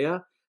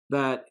Isaiah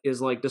that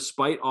is like,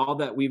 despite all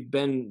that we've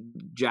been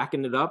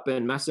jacking it up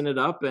and messing it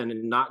up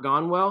and not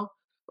gone well,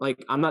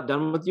 like I'm not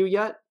done with you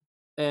yet.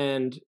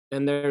 And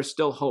there's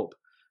still hope.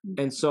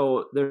 And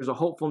so there's a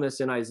hopefulness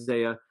in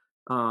Isaiah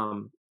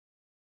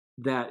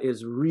that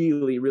is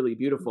really, really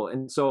beautiful.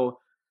 And so,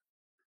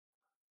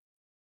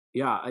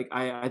 yeah,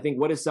 I think,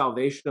 what does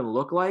salvation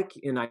look like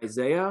in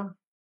Isaiah?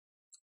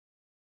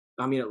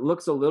 I mean, it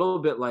looks a little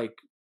bit like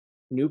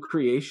new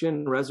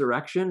creation,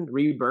 resurrection,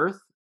 rebirth,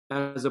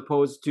 as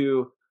opposed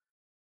to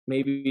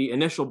maybe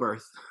initial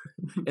birth,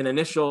 an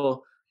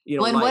initial,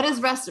 Well, and life.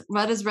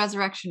 what does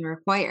resurrection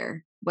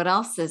require? What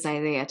else is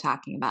Isaiah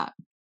talking about?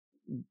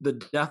 The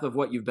death of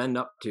what you've been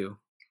up to.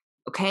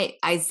 Okay,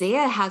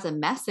 Isaiah has a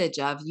message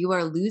of, you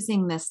are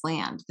losing this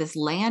land. This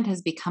land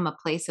has become a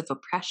place of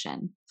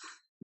oppression.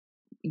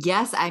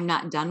 Yes, I'm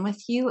not done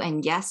with you.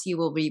 And yes, you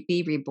will be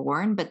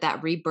reborn, but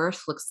that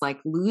rebirth looks like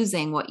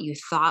losing what you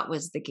thought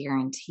was the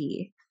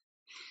guarantee,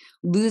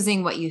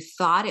 losing what you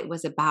thought it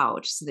was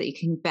about, so that you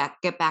can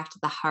get back to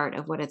the heart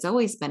of what it's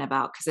always been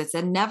about, because it's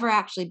never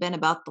actually been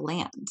about the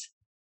land.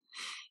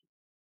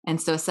 And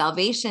so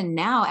salvation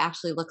now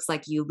actually looks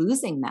like you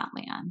losing that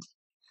land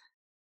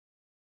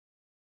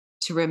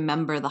to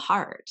remember the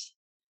heart.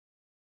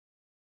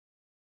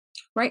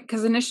 Right,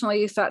 because initially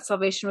you thought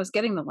salvation was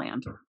getting the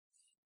land.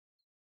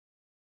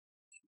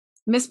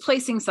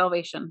 Misplacing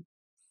salvation.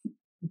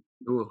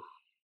 Ooh.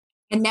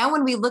 And now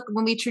when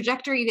we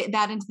trajectory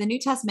that into the New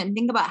Testament and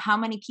think about how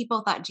many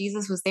people thought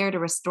Jesus was there to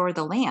restore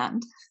the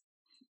land,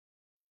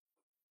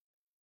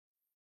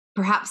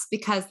 perhaps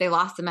because they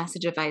lost the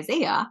message of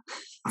Isaiah,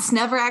 it's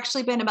never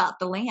actually been about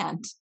the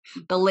land.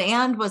 The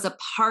land was a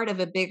part of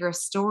a bigger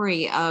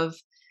story of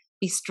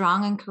be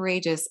strong and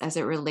courageous as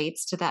it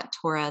relates to that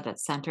Torah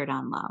that's centered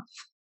on love.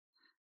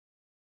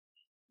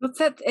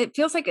 It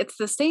feels like it's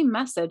the same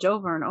message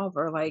over and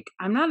over. Like,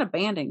 I'm not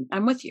abandoning.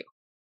 I'm with you.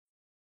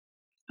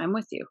 I'm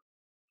with you.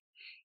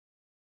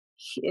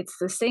 It's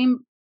the same.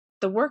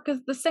 The work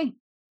is the same.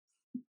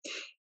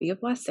 Be a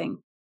blessing.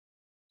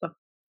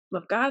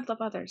 Love God, love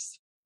others.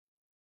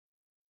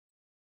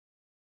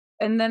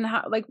 And then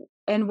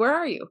and where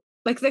are you?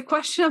 Like the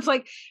question of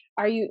like,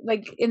 are you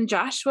like in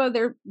Joshua?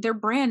 They're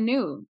brand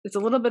new. It's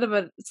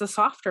a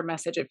softer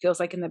message. It feels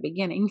like in the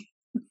beginning,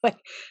 like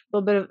a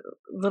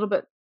little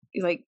bit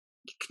like,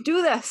 you can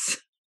do this.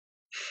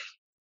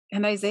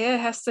 And Isaiah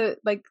has to,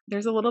 like,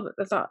 there's a little bit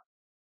of thought.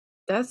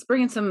 That's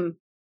bringing some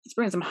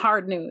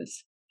hard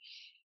news.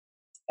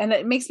 And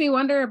it makes me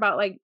wonder about,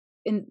 like,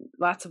 in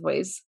lots of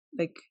ways,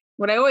 like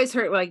what I always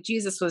heard, like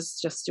Jesus was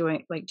just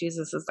doing, like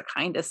Jesus is the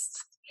kindest,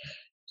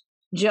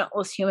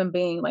 gentlest human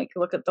being. Like,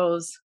 look at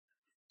those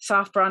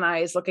soft brown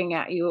eyes looking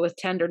at you with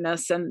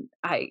tenderness. And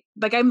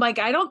I'm like,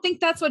 I don't think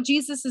that's what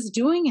Jesus is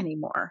doing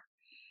anymore.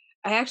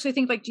 I actually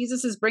think like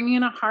Jesus is bringing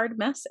in a hard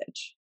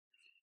message.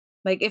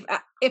 Like if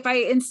I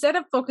instead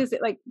of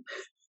focusing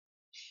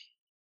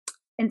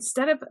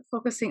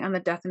on the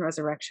death and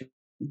resurrection,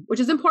 which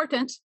is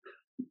important,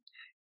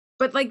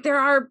 but like there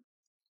are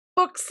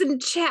books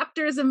and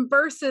chapters and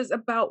verses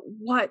about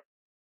what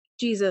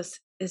Jesus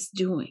is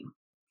doing.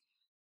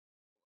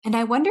 And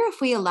I wonder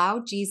if we allow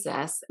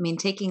Jesus, I mean,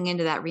 taking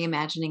into that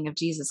reimagining of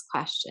Jesus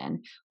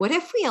question, what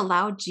if we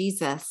allow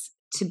Jesus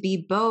to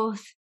be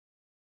both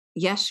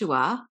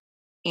Yeshua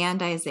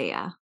and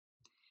Isaiah?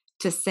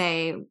 To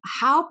say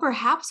how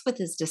perhaps with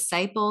his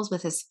disciples,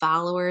 with his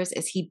followers,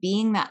 is he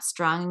being that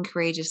strong and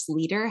courageous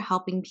leader,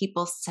 helping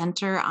people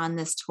center on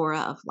this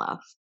Torah of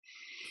love?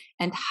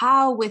 And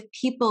how with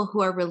people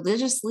who are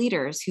religious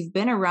leaders who've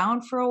been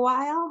around for a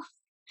while,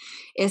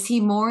 is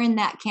he more in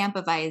that camp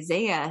of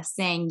Isaiah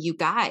saying, you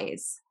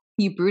guys,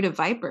 you brood of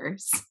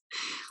vipers,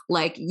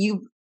 like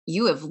you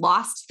have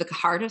lost the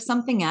heart of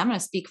something, and I'm going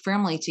to speak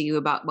firmly to you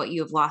about what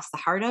you have lost the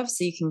heart of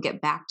so you can get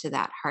back to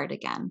that heart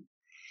again.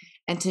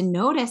 And to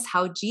notice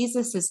how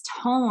Jesus's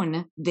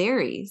tone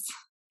varies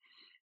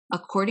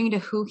according to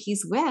who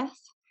he's with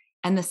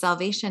and the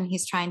salvation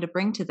he's trying to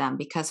bring to them.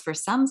 Because for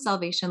some,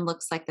 salvation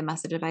looks like the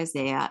message of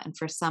Isaiah, and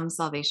for some,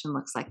 salvation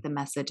looks like the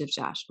message of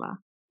Joshua.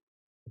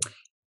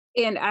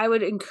 And I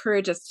would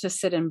encourage us to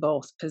sit in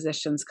both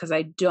positions, because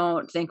I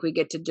don't think we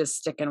get to just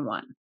stick in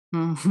one.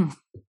 Mm-hmm.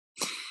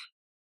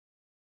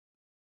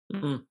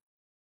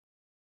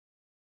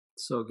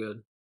 So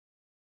good.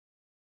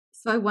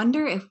 So I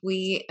wonder if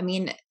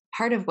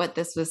part of what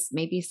this was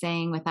maybe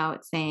saying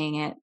without saying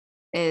it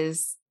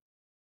is,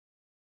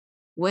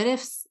 what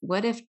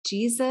if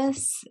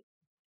Jesus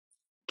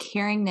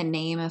carrying the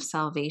name of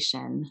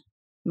salvation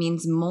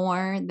means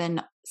more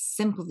than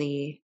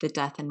simply the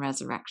death and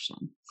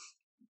resurrection?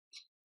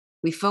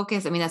 We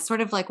focus, that's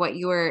sort of like what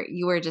you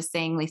were just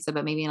saying, Lisa,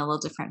 but maybe in a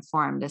little different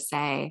form, to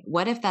say,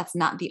 what if that's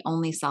not the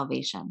only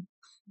salvation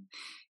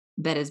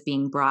that is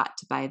being brought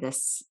by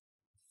this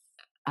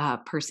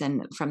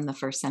person from the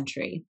first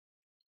century?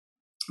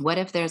 What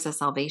if there's a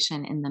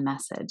salvation in the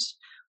message?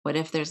 What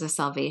if there's a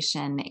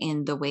salvation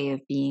in the way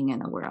of being in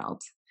the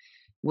world?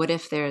 What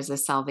if there's a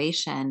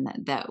salvation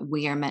that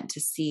we are meant to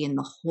see in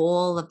the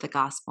whole of the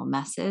gospel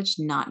message,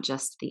 not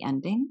just the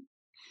ending?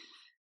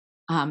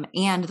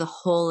 And the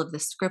whole of the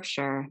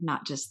scripture,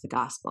 not just the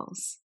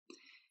gospels?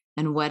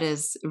 And what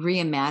does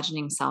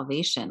reimagining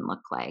salvation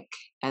look like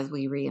as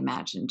we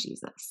reimagine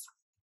Jesus?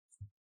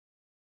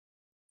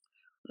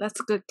 That's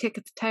a good kick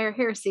at the tire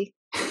heresy.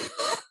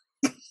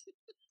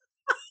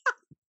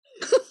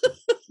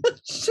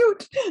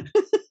 Shoot.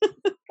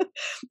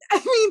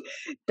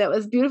 That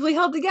was beautifully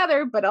held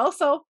together, but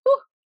also,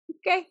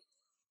 okay.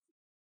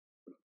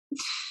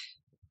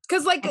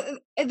 Because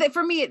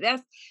for me,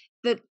 that's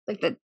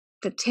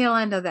the tail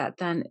end of that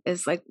then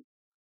is like,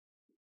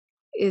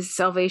 is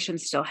salvation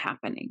still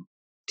happening?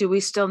 Do we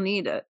still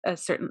need a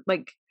certain,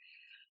 like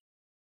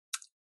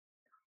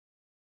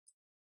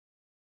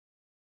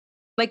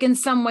in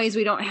some ways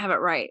we don't have it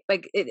right.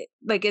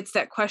 It's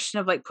that question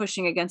of like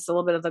pushing against a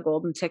little bit of the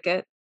golden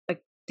ticket,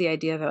 like the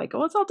idea that like,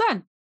 oh, it's all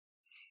done.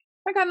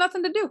 I got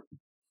nothing to do.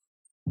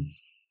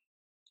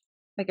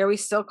 Like, are we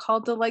still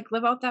called to like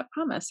live out that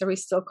promise? Are we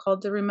still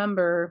called to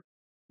remember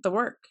the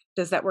work?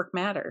 Does that work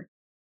matter?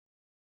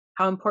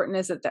 How important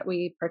is it that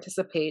we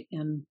participate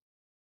in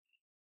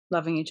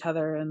loving each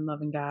other and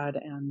loving God?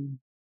 And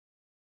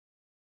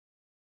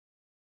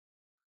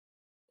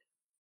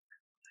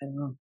I don't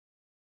know.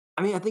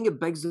 I think it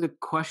begs the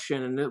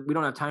question, and we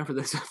don't have time for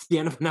this at the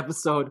end of an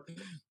episode,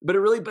 but it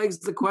really begs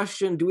the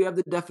question, do we have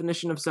the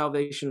definition of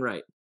salvation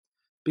right?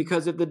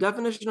 Because if the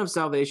definition of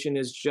salvation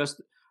is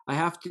just, I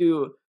have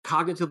to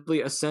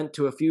cognitively assent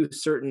to a few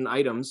certain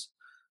items,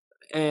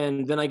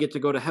 and then I get to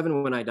go to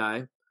heaven when I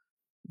die,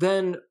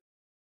 then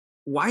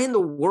why in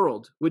the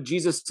world would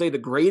Jesus say the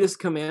greatest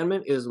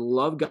commandment is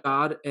love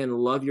God and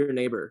love your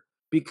neighbor?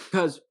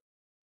 Because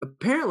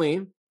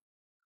apparently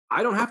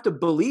I don't have to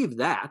believe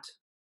that.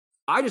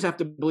 I just have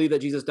to believe that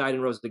Jesus died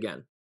and rose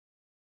again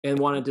and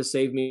wanted to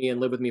save me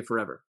and live with me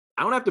forever.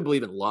 I don't have to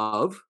believe in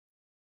love.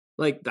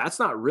 Like, that's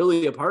not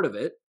really a part of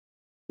it.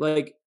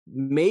 Like,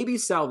 maybe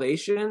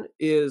salvation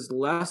is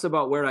less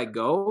about where I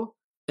go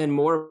and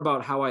more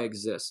about how I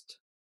exist.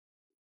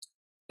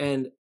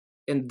 And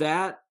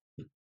that,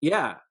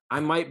 yeah, I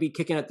might be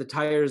kicking at the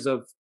tires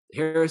of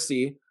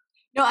heresy.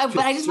 No,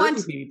 but I just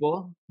want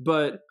people,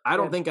 but I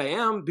don't think I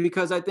am,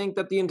 because I think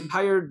that the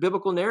entire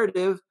biblical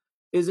narrative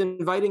is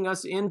inviting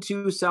us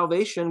into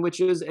salvation, which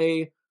is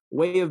a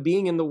way of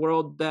being in the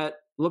world that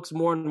looks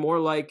more and more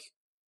like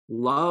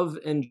love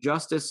and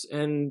justice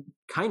and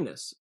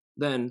kindness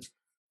than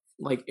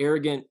like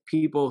arrogant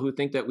people who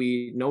think that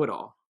we know it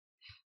all.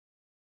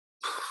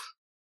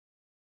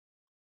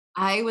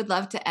 I would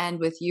love to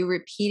end with you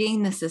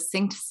repeating the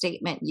succinct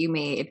statement you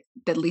made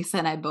that Lisa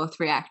and I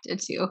both reacted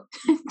to.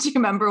 Do you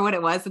remember what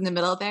it was in the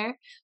middle there?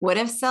 What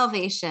if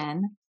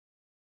salvation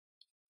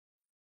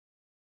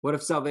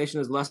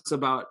is less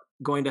about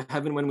going to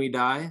heaven when we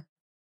die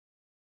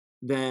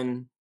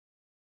than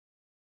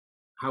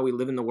how we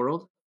live in the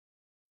world?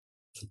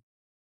 Is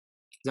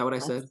that what I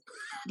said?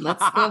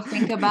 Let's go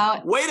think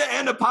about. Way to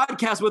end a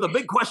podcast with a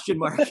big question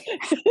mark.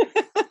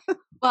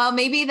 Well,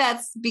 maybe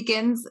that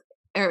begins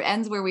or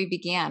ends where we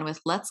began with,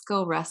 let's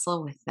go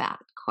wrestle with that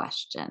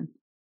question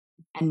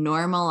and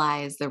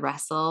normalize the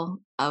wrestle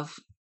of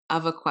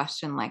a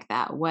question like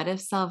that. What if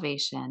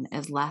salvation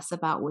is less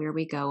about where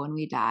we go when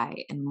we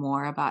die and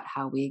more about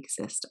how we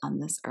exist on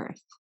this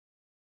earth?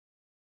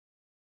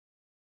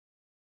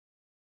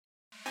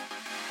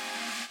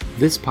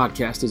 This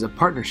podcast is a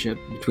partnership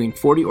between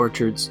 40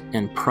 Orchards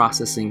and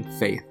Processing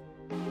Faith.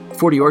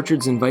 40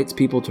 Orchards invites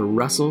people to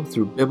wrestle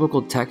through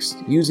biblical texts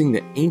using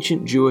the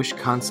ancient Jewish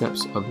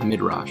concepts of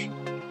Midrash.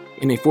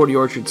 In a 40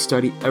 Orchards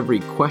study, every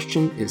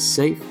question is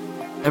safe,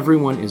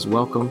 everyone is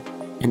welcome,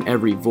 and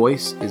every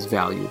voice is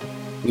valued.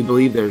 We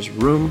believe there's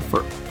room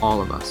for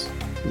all of us.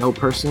 No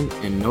person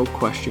and no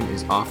question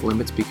is off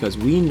limits because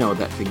we know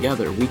that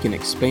together we can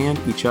expand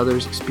each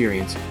other's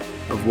experience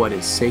of what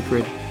is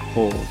sacred,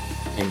 whole,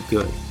 and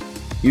good.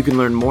 You can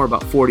learn more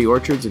about 40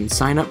 Orchards and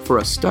sign up for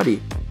a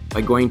study by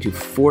going to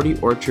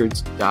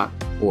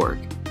 40orchards.org.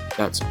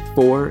 That's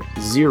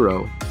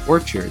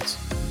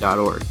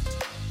 40orchards.org.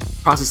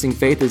 Processing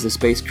Faith is a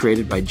space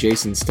created by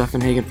Jason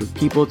Steffenhagen for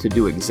people to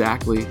do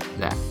exactly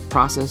that,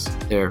 process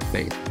their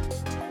faith.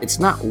 It's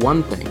not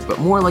one thing, but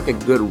more like a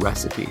good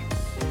recipe.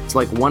 It's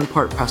like one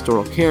part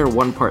pastoral care,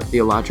 one part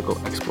theological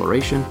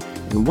exploration,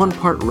 and one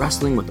part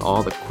wrestling with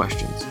all the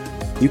questions.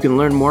 You can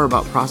learn more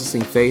about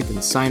Processing Faith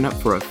and sign up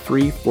for a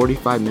free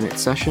 45-minute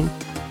session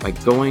by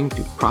going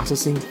to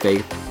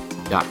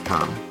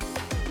processingfaith.com.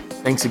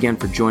 Thanks again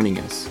for joining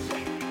us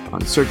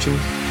on Searching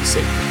the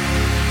Sacred.